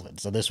Sam Claflin.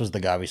 So this was the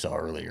guy we saw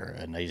earlier.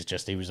 And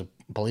he was a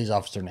police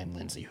officer named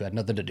Lindsay who had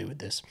nothing to do with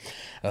this.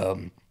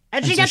 And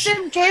she gets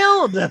him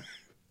killed.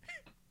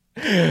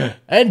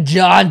 And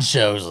John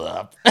shows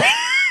up.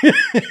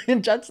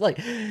 And John's like,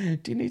 do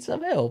you need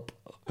some help?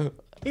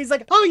 He's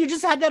like, oh, you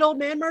just had that old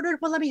man murdered?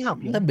 Well, let me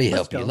help you. Let me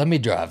help you. Let me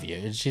drive you.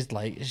 And she's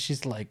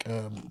like,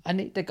 I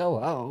need to go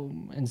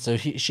home. And so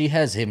she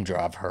has him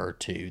drive her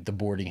to the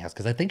boarding house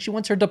because I think she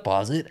wants her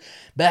deposit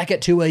back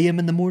at 2 a.m.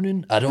 in the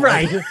morning. I don't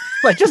know.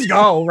 Like, just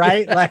go,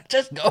 right? Like,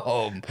 just go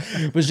home.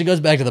 But she goes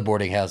back to the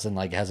boarding house and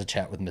like has a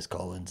chat with Miss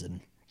Collins,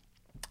 and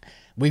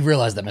we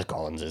realize that Miss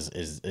Collins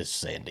is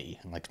Sandy.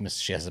 And like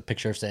she has a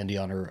picture of Sandy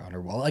on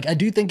her wall. Like I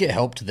do think it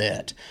helped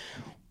that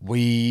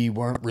we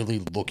weren't really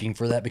looking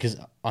for that because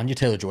Anya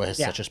Taylor Joy has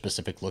such a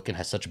specific look and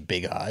has such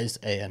big eyes,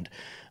 and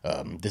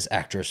this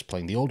actress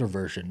playing the older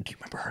version. Do you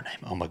remember her name?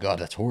 Oh my god,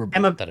 that's horrible.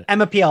 Emma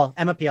Peel.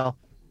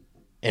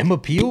 Emma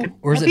Peel,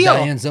 or is it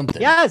Diane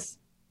something? Yes.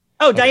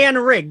 Oh, okay.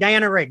 Diana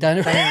Rigg.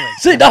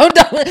 See,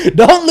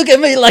 don't look at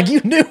me like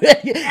you knew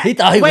it. He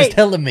thought he was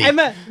telling me.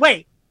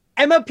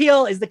 Emma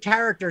Peel is the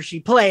character she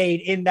played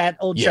in that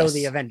old show,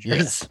 The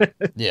Avengers.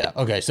 Yeah.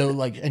 Okay. So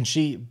like, and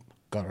she,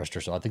 God rest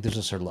her soul, I think this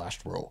is her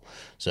last role.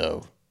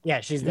 So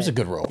yeah, it was a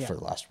good role for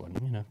the last one.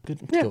 You know,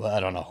 good. I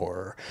don't know,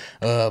 horror.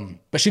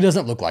 But she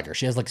doesn't look like her.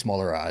 She has like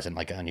smaller eyes, and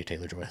like Anya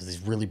Taylor Joy has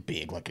these really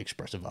big, like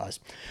expressive eyes.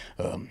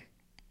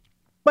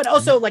 But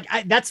also, like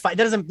that's fine.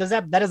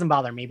 That doesn't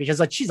bother me because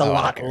like she's a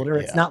lot older.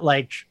 It's not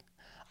like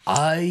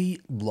I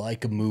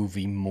like a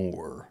movie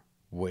more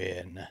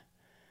when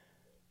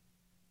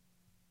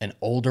an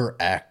older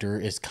actor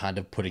is kind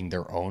of putting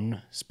their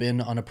own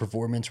spin on a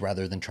performance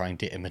rather than trying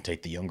to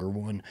imitate the younger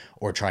one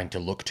or trying to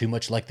look too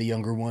much like the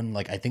younger one.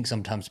 Like, I think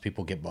sometimes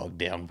people get bogged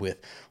down with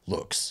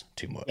looks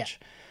too much.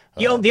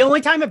 Yeah. The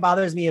only time it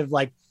bothers me of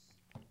like,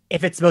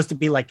 if it's supposed to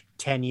be like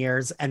 10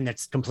 years and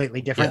it's completely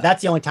different,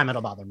 that's the only time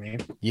it'll bother me.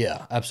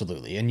 Yeah,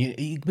 absolutely.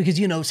 And because,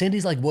 you know,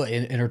 Sandy's like, what,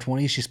 in her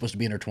 20s? She's supposed to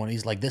be in her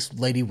 20s. Like, this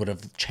lady would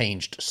have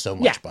changed so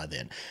much by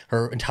then.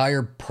 Her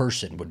entire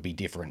person would be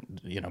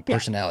different, you know,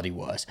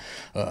 personality-wise.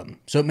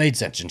 So it made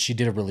sense, and she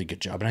did a really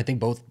good job. And I think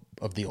both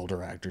of the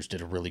older actors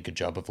did a really good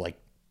job of, like,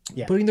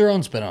 putting their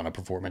own spin on a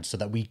performance so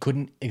that we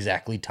couldn't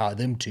exactly tie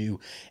them to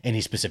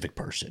any specific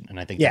person. And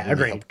I think that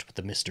really helped with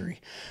the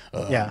mystery.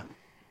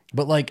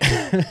 But like,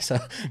 so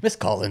Miss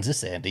Collins is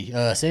Sandy.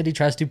 Sandy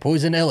tries to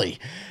poison Ellie.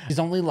 She's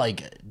only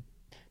like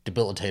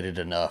debilitated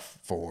enough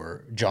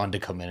for John to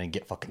come in and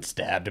get fucking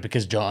stabbed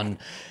because John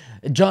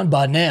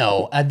by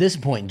now, at this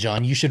point,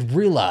 John, you should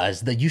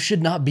realize that you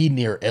should not be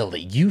near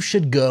Ellie. You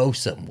should go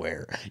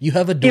somewhere. You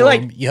have a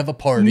dorm, you have a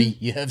party,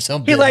 you have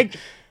something. He like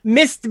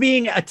missed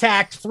being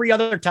attacked 3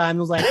 other times.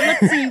 Was like,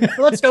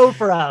 let's go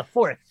for a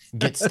 4th.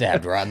 Get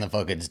stabbed right in the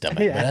fucking stomach.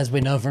 But as we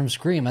know from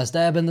Scream, a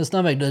stab in the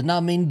stomach does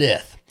not mean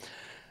death.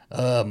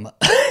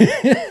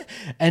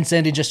 And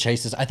Sandy just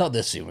chases. I thought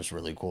this scene was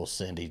really cool.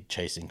 Sandy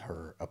chasing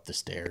her up the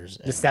stairs,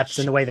 the steps,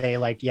 and the way they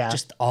like,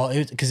 just all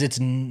because it's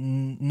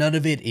none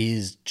of it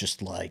is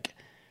just like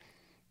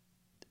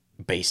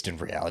based in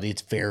reality.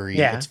 It's very,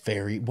 it's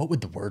very. What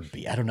would the word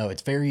be? I don't know.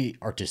 It's very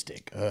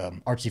artistic,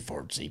 artsy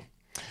fartsy.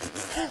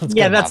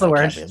 That's the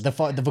word.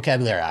 The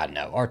vocabulary I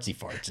know, artsy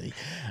fartsy.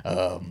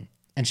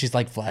 And she's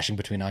like flashing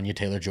between Anya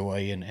Taylor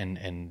Joy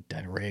and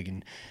Diana Rigg,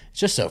 and it's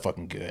just so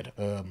fucking good.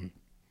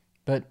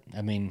 But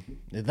I mean,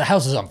 the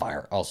house is on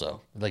fire. Also,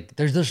 like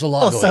there's a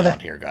lot Also going that- on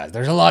here, guys.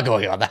 There's a lot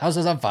going on. The house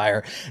is on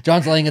fire.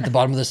 John's laying at the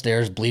bottom of the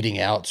stairs, bleeding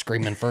out,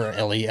 screaming for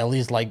Ellie.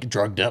 Ellie's like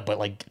drugged up, but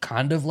like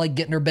kind of like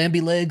getting her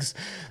Bambi legs.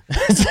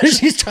 So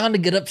she's trying to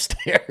get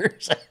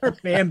upstairs. Her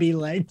Bambi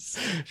legs.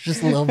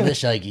 Just a little bit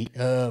shaky.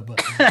 But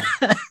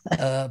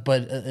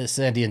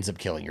Sandy ends up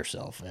killing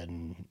herself,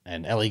 and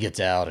Ellie gets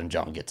out, and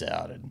John gets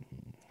out, and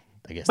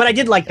I guess. But I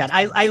did like that.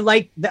 I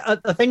like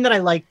the thing that I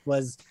liked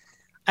was.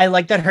 I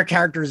like that her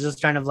character is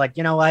just kind of like,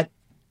 you know what?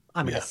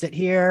 I'm going to sit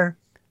here.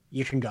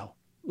 You can go.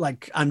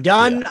 Like, I'm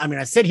done. I'm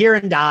going to sit here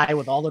and die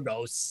with all the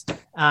ghosts.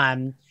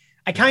 I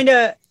kind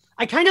of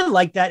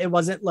like that. It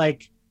wasn't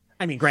like,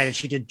 I mean, granted,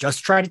 she did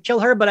just try to kill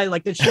her, but I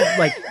like that she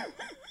like,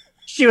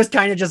 she was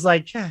kind of just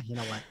like, yeah, you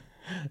know what?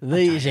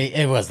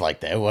 It was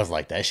like that. It was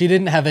like that. She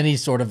didn't have any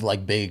sort of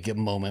like big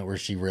moment where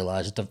she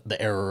realized the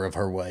error of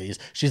her ways.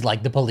 She's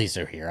like, the police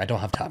are here. I don't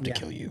have time to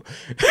kill you.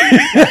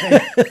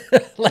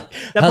 Like,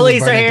 the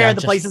police are here.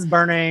 The place is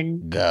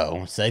burning.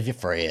 Go save your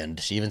friend.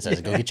 She even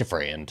says, "Go get your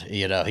friend."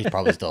 You know, he's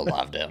probably still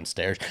alive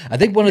downstairs. I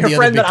think one of the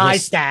friend other big that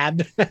twists, I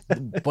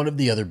stabbed. one of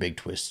the other big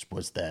twists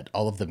was that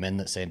all of the men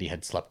that Sandy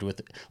had slept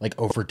with, like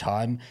over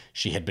time,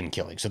 she had been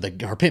killing. So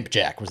her pimp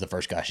Jack was the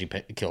first guy she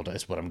killed.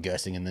 Is what I'm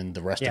guessing, and then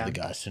the rest of the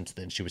guys since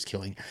then she was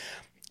killing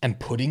and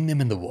putting them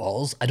in the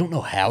walls. I don't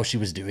know how she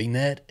was doing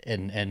that,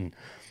 and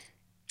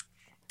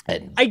I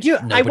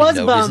was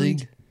noticing.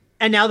 bummed.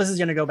 And now this is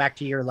going to go back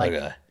to your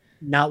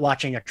not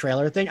watching a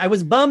trailer thing. I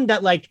was bummed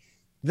that like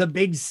the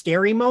big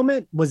scary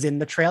moment was in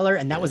the trailer,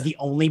 and that was the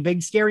only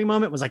big scary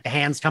moment was like the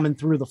hands coming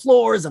through the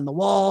floors and the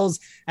walls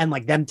and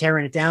like them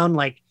tearing it down.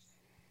 Like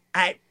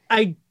I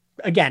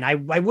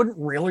wouldn't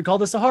really call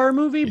this a horror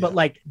movie, but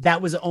like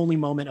that was the only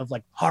moment of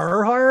like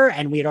horror,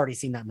 and we had already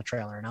seen that in the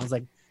trailer, and I was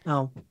like,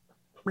 oh.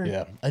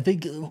 Yeah, I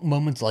think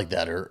moments like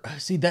that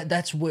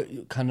that's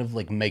what kind of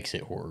like makes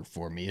it horror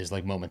for me, is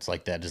like moments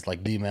like that, is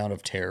like the amount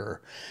of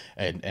terror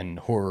and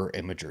horror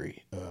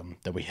imagery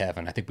that we have,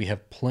 and I think we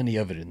have plenty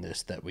of it in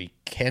this that we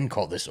can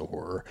call this a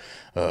horror.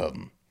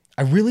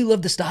 I really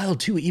love the style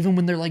too, even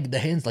when they're like the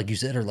hands, like you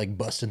said, are like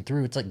busting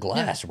through. It's like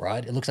glass,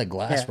 right? It looks like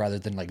glass rather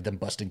than like them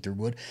busting through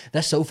wood.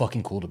 That's so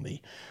fucking cool to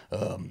me.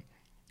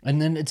 And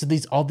then it's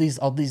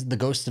the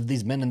ghosts of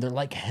these men, and they're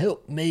like,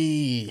 help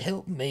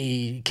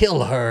me,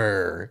 kill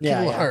her,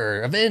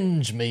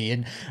 avenge me.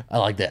 And I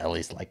like that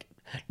Ellie's like,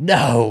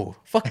 no,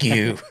 fuck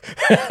you.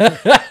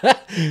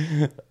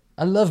 I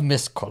love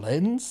Miss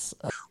Collins.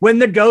 When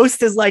the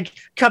ghost is like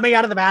coming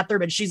out of the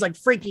bathroom and she's like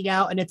freaking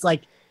out, and it's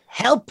like,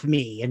 help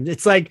me. And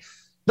it's like,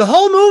 the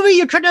whole movie,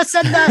 you couldn't have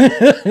said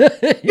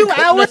that. You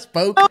couldn't have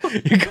spoke.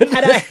 You couldn't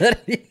have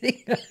said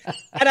anything.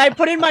 And I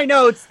put in my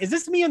notes, is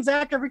this me and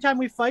Zach every time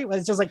we fight?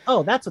 It's just like,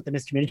 oh, that's what the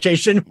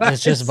miscommunication was.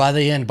 It's just by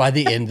the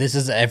end, this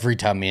is every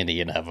time me and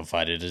Ian have a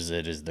fight. It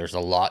is there's a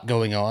lot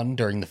going on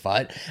during the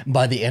fight.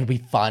 By the end, we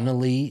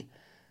finally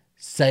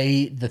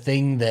say the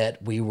thing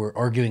that we were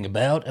arguing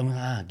about, and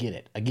I get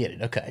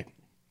it. Okay.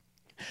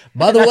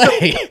 By the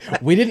way,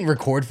 we didn't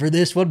record for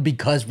this one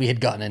because we had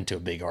gotten into a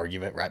big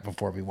argument right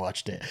before we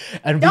watched it.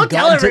 And don't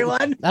tell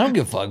everyone. I don't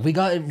give a fuck. We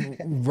got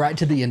right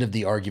to the end of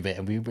the argument,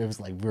 and it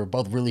was like we were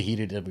both really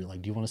heated, and we were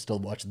like, "Do you want to still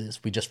watch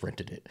this?" We just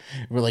rented it.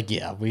 We're like,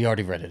 "Yeah, we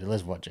already rented it.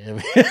 Let's watch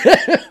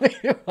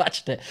it." We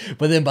watched it,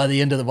 but then by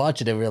the end of the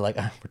watching it, we were like,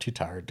 "We're too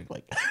tired to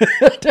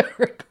to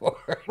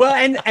record." Well,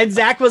 and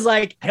Zach was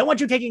like, "I don't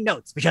want you taking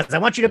notes because I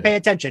want you to pay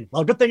attention."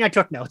 Well, good thing I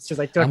took notes because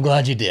I took. I'm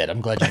glad you did.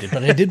 But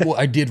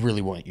I did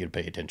really want you to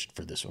pay attention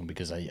for this one,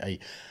 because I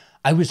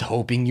was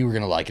hoping you were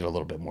gonna like it a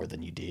little bit more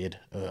than you did.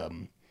 I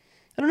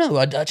don't know.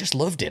 I just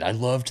loved it. I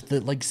loved the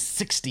like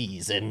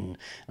 60s and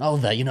all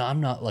of that. You know,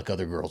 I'm not like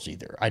other girls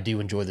either. I do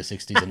enjoy the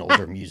 60s and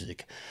older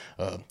music.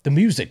 The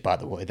music, by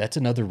the way, that's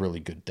another really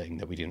good thing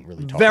that we didn't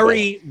really talk about.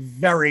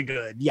 Very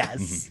good. Yes.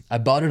 Mm-hmm. I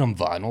bought it on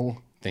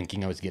vinyl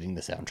thinking I was getting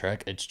the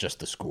soundtrack. It's just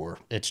the score.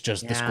 It's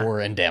just the score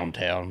and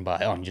Downtown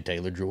by Anya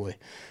Taylor Joy.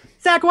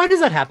 Zach, why does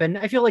that happen?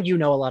 I feel like you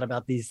know a lot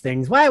about these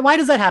things. Why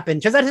does that happen?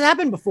 Because that has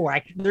happened before.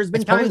 There's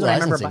been times when I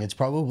remember. It's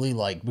probably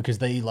like because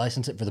they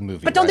license it for the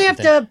movie. But don't they have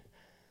to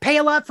pay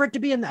a lot for it to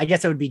be in? I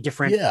guess it would be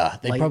different. Yeah,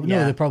 they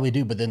probably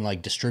do. But then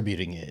like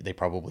distributing it, they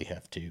probably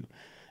have to.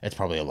 It's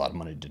probably a lot of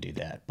money to do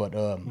that. But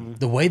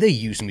the way they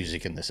use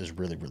music in this is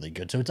really, really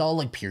good. So it's all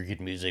like period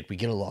music. We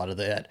get a lot of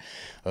that.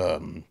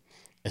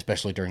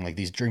 Especially during like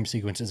these dream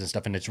sequences and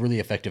stuff, and it's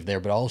really effective there,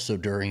 but also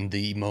during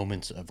the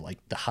moments of like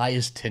the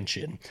highest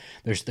tension.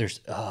 There's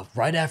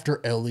right after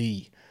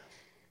Ellie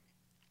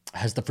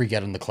has the freak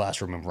out in the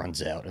classroom and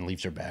runs out and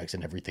leaves her bags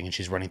and everything, and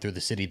she's running through the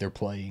city, they're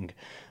playing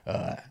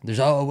There's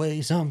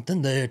Always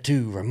Something There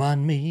to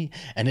Remind Me,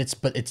 and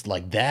it's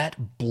like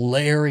that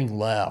blaring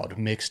loud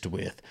mixed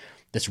with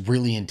this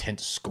really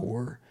intense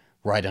score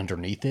right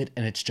underneath it,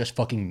 and it's just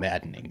fucking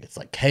maddening. It's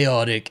like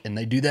chaotic, and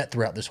they do that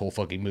throughout this whole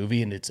fucking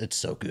movie, and it's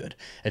so good.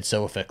 It's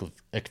so effective.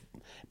 It's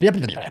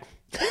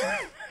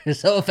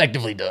so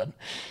effectively done.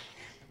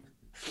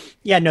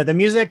 Yeah, no, the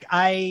music,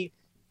 I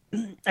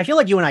feel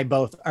like you and I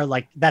both are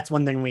like, that's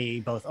one thing we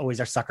both always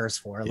are suckers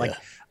for. Like,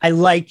 I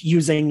like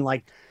using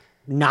like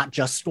not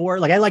just score.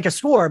 Like I like a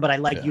score, but I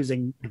like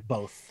using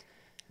both.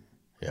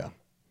 Yeah,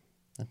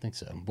 I think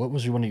so. What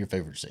was one of your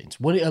favorite scenes?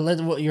 What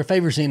your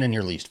favorite scene and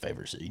your least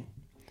favorite scene?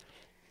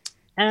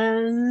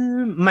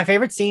 My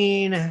favorite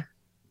scene.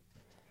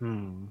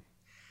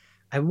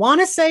 I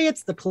want to say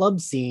it's the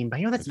club scene, but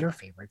I know that's your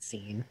favorite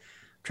scene.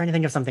 I'm trying to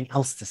think of something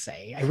else to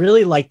say. I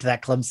really liked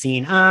that club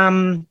scene.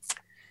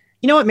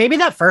 You know what? Maybe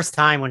that first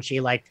time when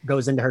she like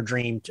goes into her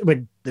dream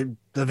with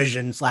the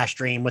vision /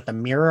 dream with the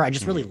mirror, I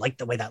just really liked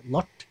the way that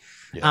looked.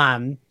 Yeah.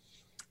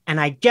 And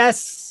I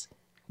guess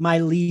my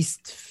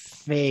least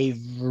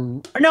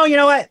favorite. No, you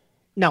know what?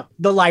 No,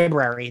 the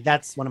library.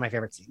 That's one of my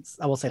favorite scenes.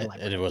 I will say the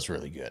library. It was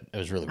really good. It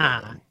was really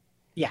well done.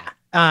 Yeah.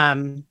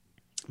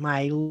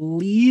 My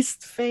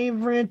least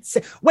favorite.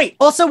 Wait,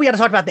 also we got to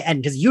talk about the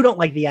end because you don't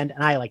like the end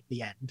and I like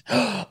the end.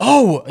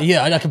 Oh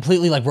yeah, I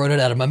completely like wrote it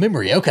out of my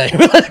memory. Okay,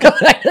 let's go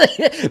back.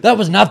 That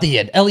was not the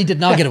end. Ellie did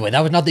not get away.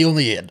 That was not the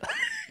only end.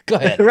 Go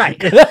ahead.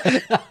 Right.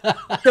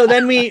 So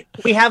then we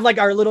have like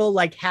our little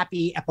like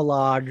happy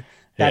epilogue.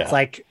 That's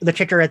like the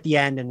kicker at the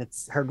end, and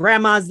it's her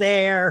grandma's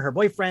there, her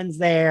boyfriend's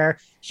there.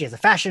 She has a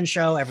fashion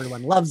show.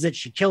 Everyone loves it.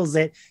 She kills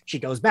it. She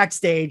goes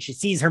backstage. She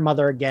sees her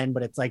mother again,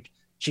 but it's like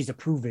she's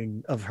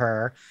approving of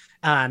her.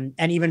 And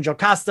even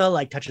Jocasta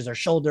like touches her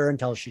shoulder and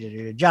tells she did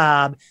a good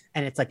job.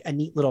 And it's like a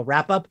neat little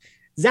wrap up.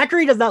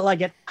 Zachary does not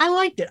like it. I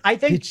liked it. I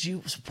think.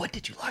 What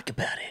did you like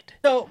about it?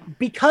 So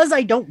because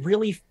I don't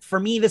really, for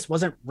me, this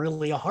wasn't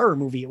really a horror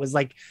movie. It was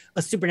like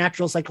a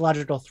supernatural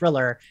psychological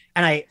thriller.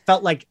 And I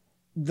felt like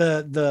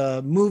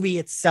the movie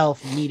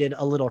itself needed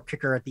a little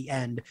kicker at the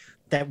end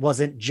that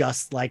wasn't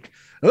just like,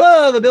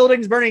 oh, the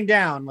building's burning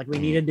down. Like we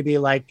needed to be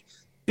like,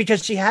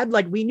 because she had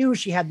like, we knew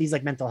she had these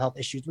like mental health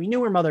issues. We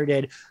knew her mother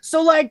did.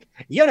 So like,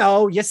 you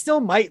know, you still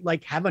might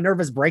like have a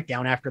nervous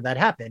breakdown after that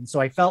happened. So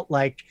I felt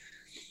like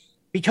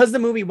because the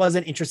movie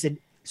wasn't interested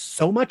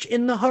so much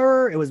in the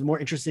horror, it was more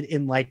interested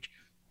in like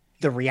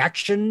the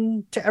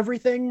reaction to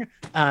everything.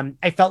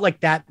 I felt like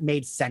that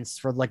made sense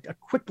for like a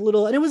quick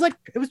little, and it was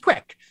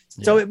quick.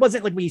 So it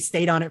wasn't like we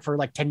stayed on it for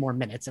like 10 more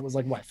minutes. It was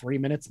like what, 3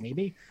 minutes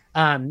maybe.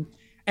 And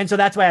so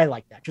that's why I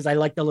like that. Cause I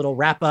like the little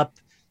wrap up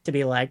to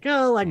be like,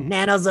 oh, like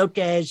Nana's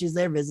okay. She's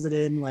there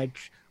visiting. Like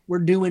we're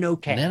doing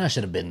okay. Nana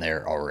should have been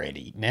there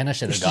already. Nana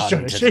should have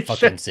gotten to the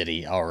fucking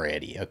city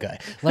already. Okay.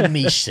 Let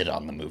me shit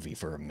on the movie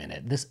for a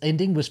minute. This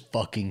ending was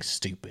fucking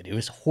stupid. It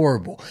was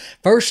horrible.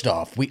 First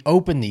off, we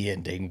open the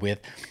ending with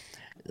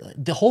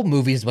the whole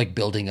movie is like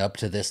building up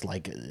to this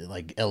like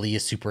Ellie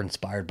is super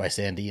inspired by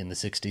Sandy in the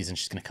 60s and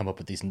she's going to come up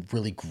with these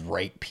really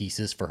great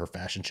pieces for her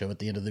fashion show at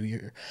the end of the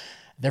year.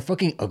 They're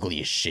fucking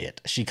ugly as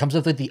shit. She comes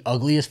up with the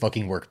ugliest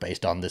fucking work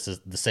based on this is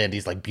the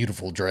Sandy's like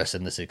beautiful dress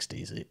in the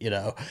 60s, you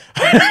know?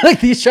 Like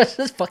these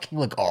dresses fucking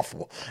look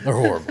awful. They're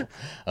horrible.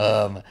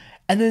 And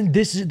then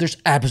there's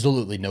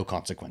absolutely no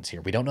consequence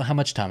here. We don't know how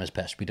much time has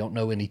passed. We don't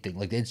know anything.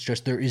 Like it's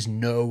just, there is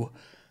no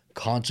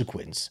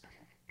consequence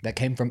that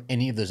came from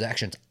any of those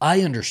actions.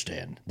 I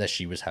understand that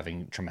she was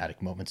having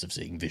traumatic moments of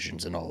seeing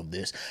visions and all of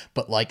this,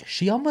 but like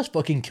she almost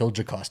fucking killed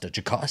Jocasta.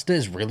 Jocasta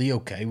is really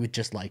okay with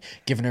just like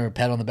giving her a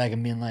pat on the back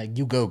and being like,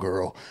 you go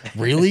girl.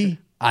 Really?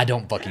 I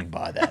don't fucking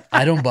buy that.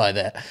 I don't buy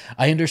that.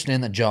 I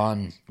understand that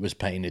John was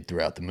painted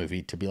throughout the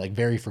movie to be like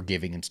very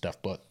forgiving and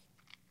stuff, but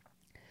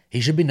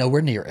he should be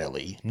nowhere near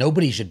Ellie.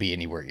 Nobody should be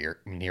anywhere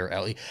near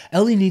Ellie.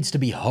 Ellie needs to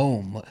be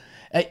home.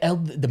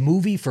 The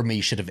movie for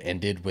me should have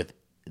ended with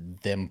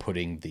them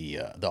putting the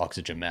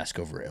oxygen mask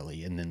over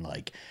Ellie, and then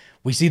like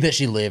we see that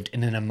she lived,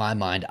 and then in my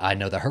mind I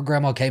know that her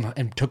grandma came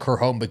and took her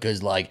home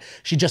because like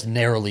she just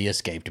narrowly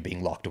escaped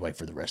being locked away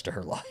for the rest of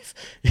her life.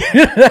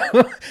 You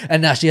know?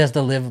 And now she has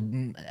to live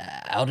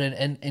out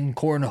in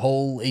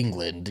Cornhole,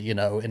 England, you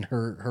know, in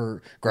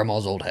her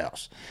grandma's old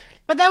house.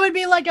 But that would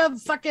be like a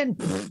fucking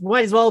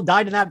might as well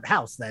died in that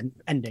house then.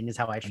 Ending is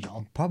how I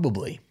feel.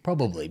 Probably.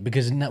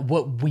 Because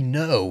what we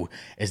know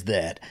is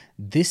that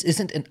this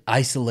isn't an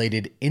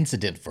isolated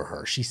incident for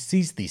her. She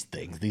sees these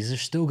things. These are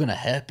still going to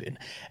happen.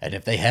 And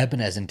if they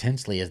happen as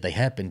intensely as they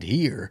happened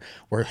here,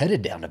 we're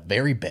headed down a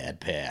very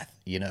bad path,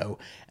 you know?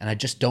 And I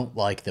just don't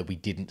like that we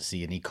didn't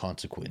see any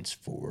consequence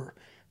for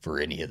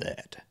any of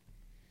that.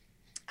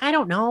 I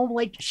don't know.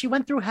 Like, she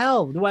went through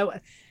hell.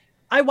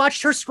 I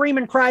watched her scream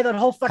and cry that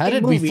whole fucking movie. How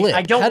did we flip?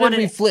 I don't want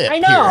to flip. I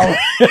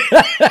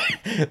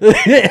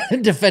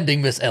know.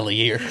 Defending Miss Ellie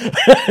here.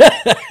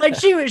 Like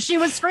she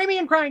was screaming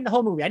and crying the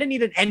whole movie. I didn't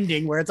need an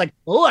ending where it's like,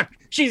 look,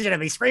 she's gonna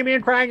be screaming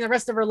and crying the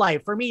rest of her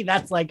life. For me,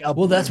 that's like a.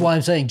 Well, that's why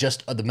I'm saying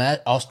just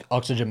the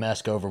oxygen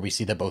mask over. We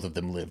see that both of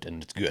them lived,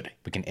 and it's good.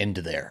 We can end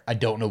there. I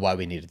don't know why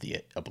we needed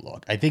the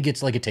epilogue. I think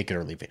it's like a take it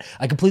or leave it.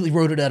 I completely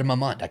wrote it out of my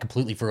mind. I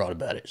completely forgot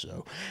about it.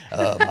 So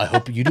I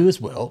hope you do as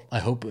well. I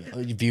hope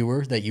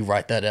viewer that you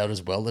write that out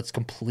as well. Let's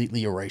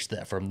completely erase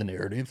that from the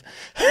narrative.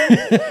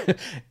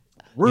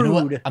 Rude. You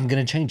know what? I'm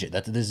gonna change it.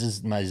 This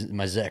is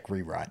my Zach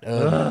rewrite.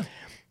 The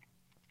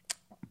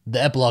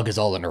epilogue is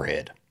all in her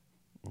head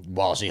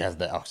while she has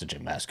the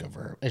oxygen mask over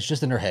her. It's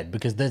just in her head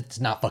because that's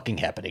not fucking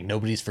happening.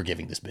 Nobody's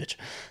forgiving this bitch.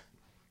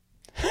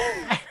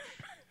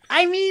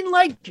 I mean,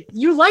 like,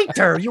 you liked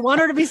her. You want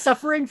her to be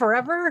suffering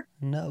forever?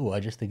 No, I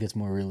just think it's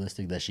more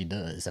realistic that she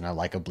does, and I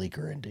like a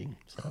bleaker ending.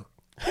 So,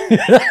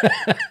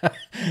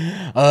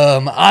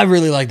 I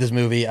really like this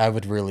movie. I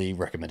would really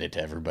recommend it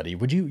to everybody.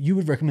 Would you? You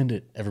would recommend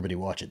it? Everybody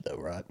watch it though,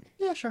 right?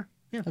 Yeah, sure.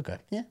 Yeah. Okay.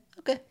 Yeah.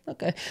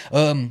 Okay.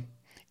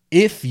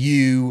 If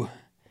you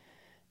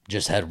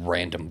just had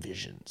random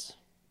visions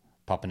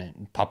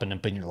popping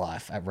up in your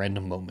life at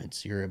random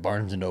moments, you're at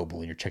Barnes and Noble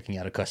and you're checking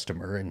out a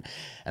customer, and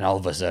all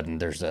of a sudden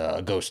there's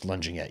a ghost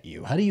lunging at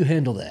you. How do you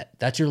handle that?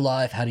 That's your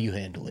life. How do you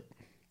handle it?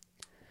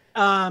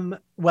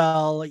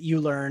 Well, you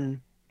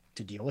learn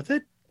to deal with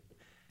it.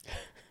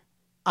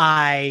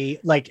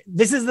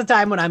 This is the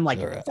time when I'm like,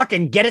 right.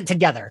 Fucking get it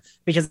together,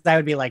 because I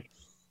would be like,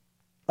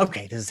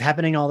 okay, this is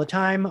happening all the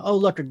time. Oh,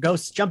 look, a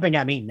ghost's jumping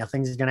at me.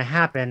 Nothing's going to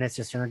happen. It's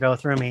just going to go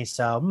through me.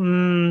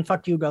 So,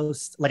 fuck you,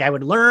 ghost. Like, I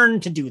would learn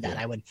to do that.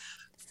 I would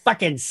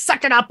fucking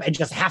suck it up and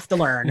just have to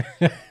learn.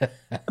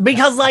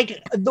 Because,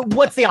 like,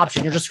 what's the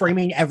option? You're just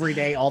screaming every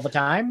day, all the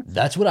time.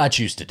 That's what I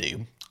choose to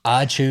do.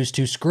 I choose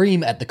to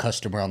scream at the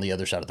customer on the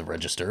other side of the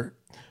register.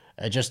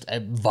 Just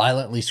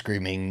violently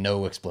screaming,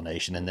 no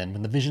explanation. And then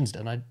when the vision's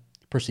done, I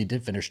proceed to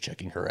finish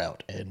checking her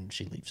out, and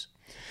she leaves.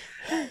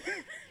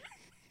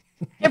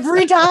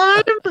 Every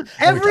time.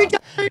 Every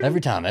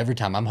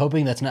time. I'm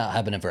hoping that's not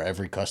happening for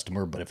every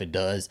customer, but if it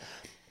does,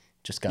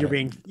 just got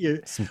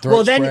some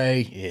throat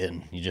spray,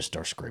 and you just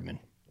start screaming.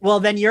 Well,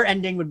 then your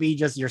ending would be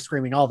just you're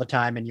screaming all the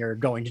time and you're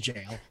going to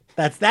jail.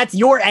 That's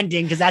your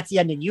ending, because that's the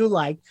ending you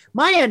like.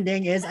 My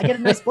ending is I get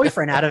a nice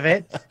boyfriend out of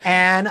it,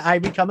 and I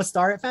become a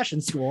star at fashion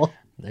school.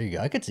 There you go.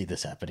 I could see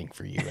this happening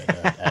for you.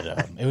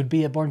 It would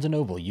be at Barnes and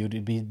Noble.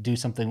 You'd do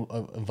something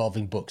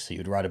involving books. So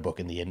you'd write a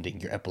book, and the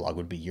ending, your epilogue,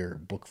 would be your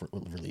book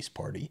release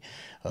party.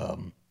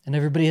 And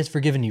everybody has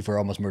forgiven you for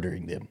almost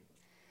murdering them.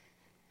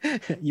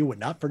 You would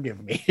not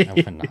forgive me. I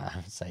would not.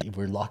 Say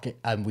we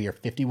are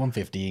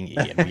 5150-ing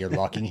Ian. We are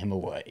locking him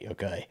away.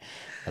 Okay,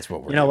 that's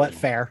what we're. You know doing. what?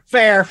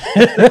 Fair.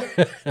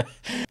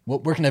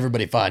 Where can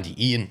everybody find you,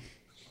 Ian?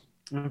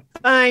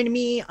 Find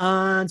me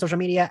on social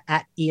media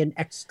at Ian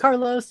X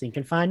Carlos. You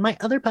can find my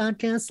other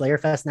podcast,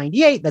 Slayerfest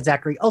 98, that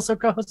Zachary also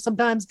co-hosts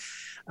sometimes,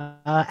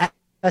 at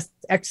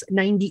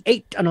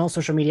X98 on all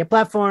social media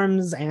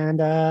platforms. And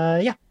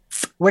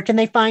where can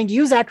they find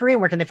you, Zachary?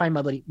 And where can they find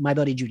my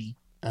buddy Judy?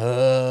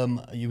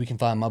 We can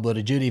find My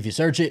Bloody Judy if you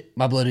search it.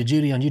 My Bloody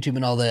Judy on YouTube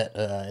and all that.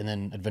 And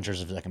then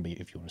Adventures of Second Beat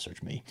if you want to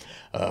search me.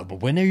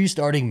 But when are you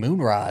starting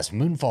Moonrise,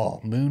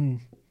 Moonfall,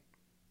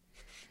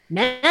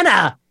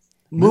 Nana?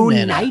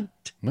 Moon Night.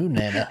 Moon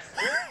Nana.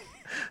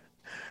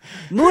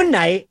 Moon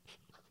Night.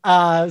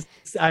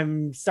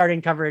 I'm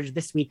starting coverage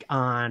this week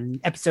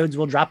on episodes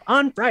will drop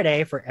on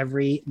Friday for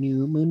every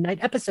new Moon Night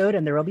episode,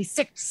 and there will be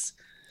 6.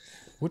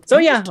 I'm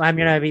going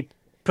to be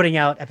putting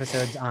out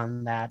episodes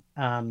on that.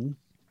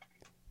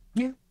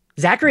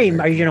 Zachary,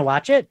 are you going to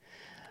watch it?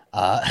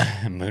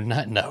 Moon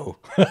Knight? No.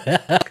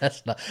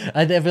 That's not.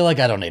 I feel like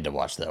I don't need to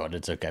watch that one.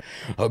 It's okay.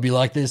 Hope you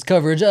like this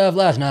coverage of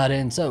Last Night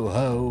in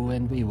Soho,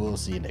 and we will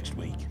see you next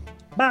week.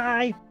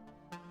 Bye.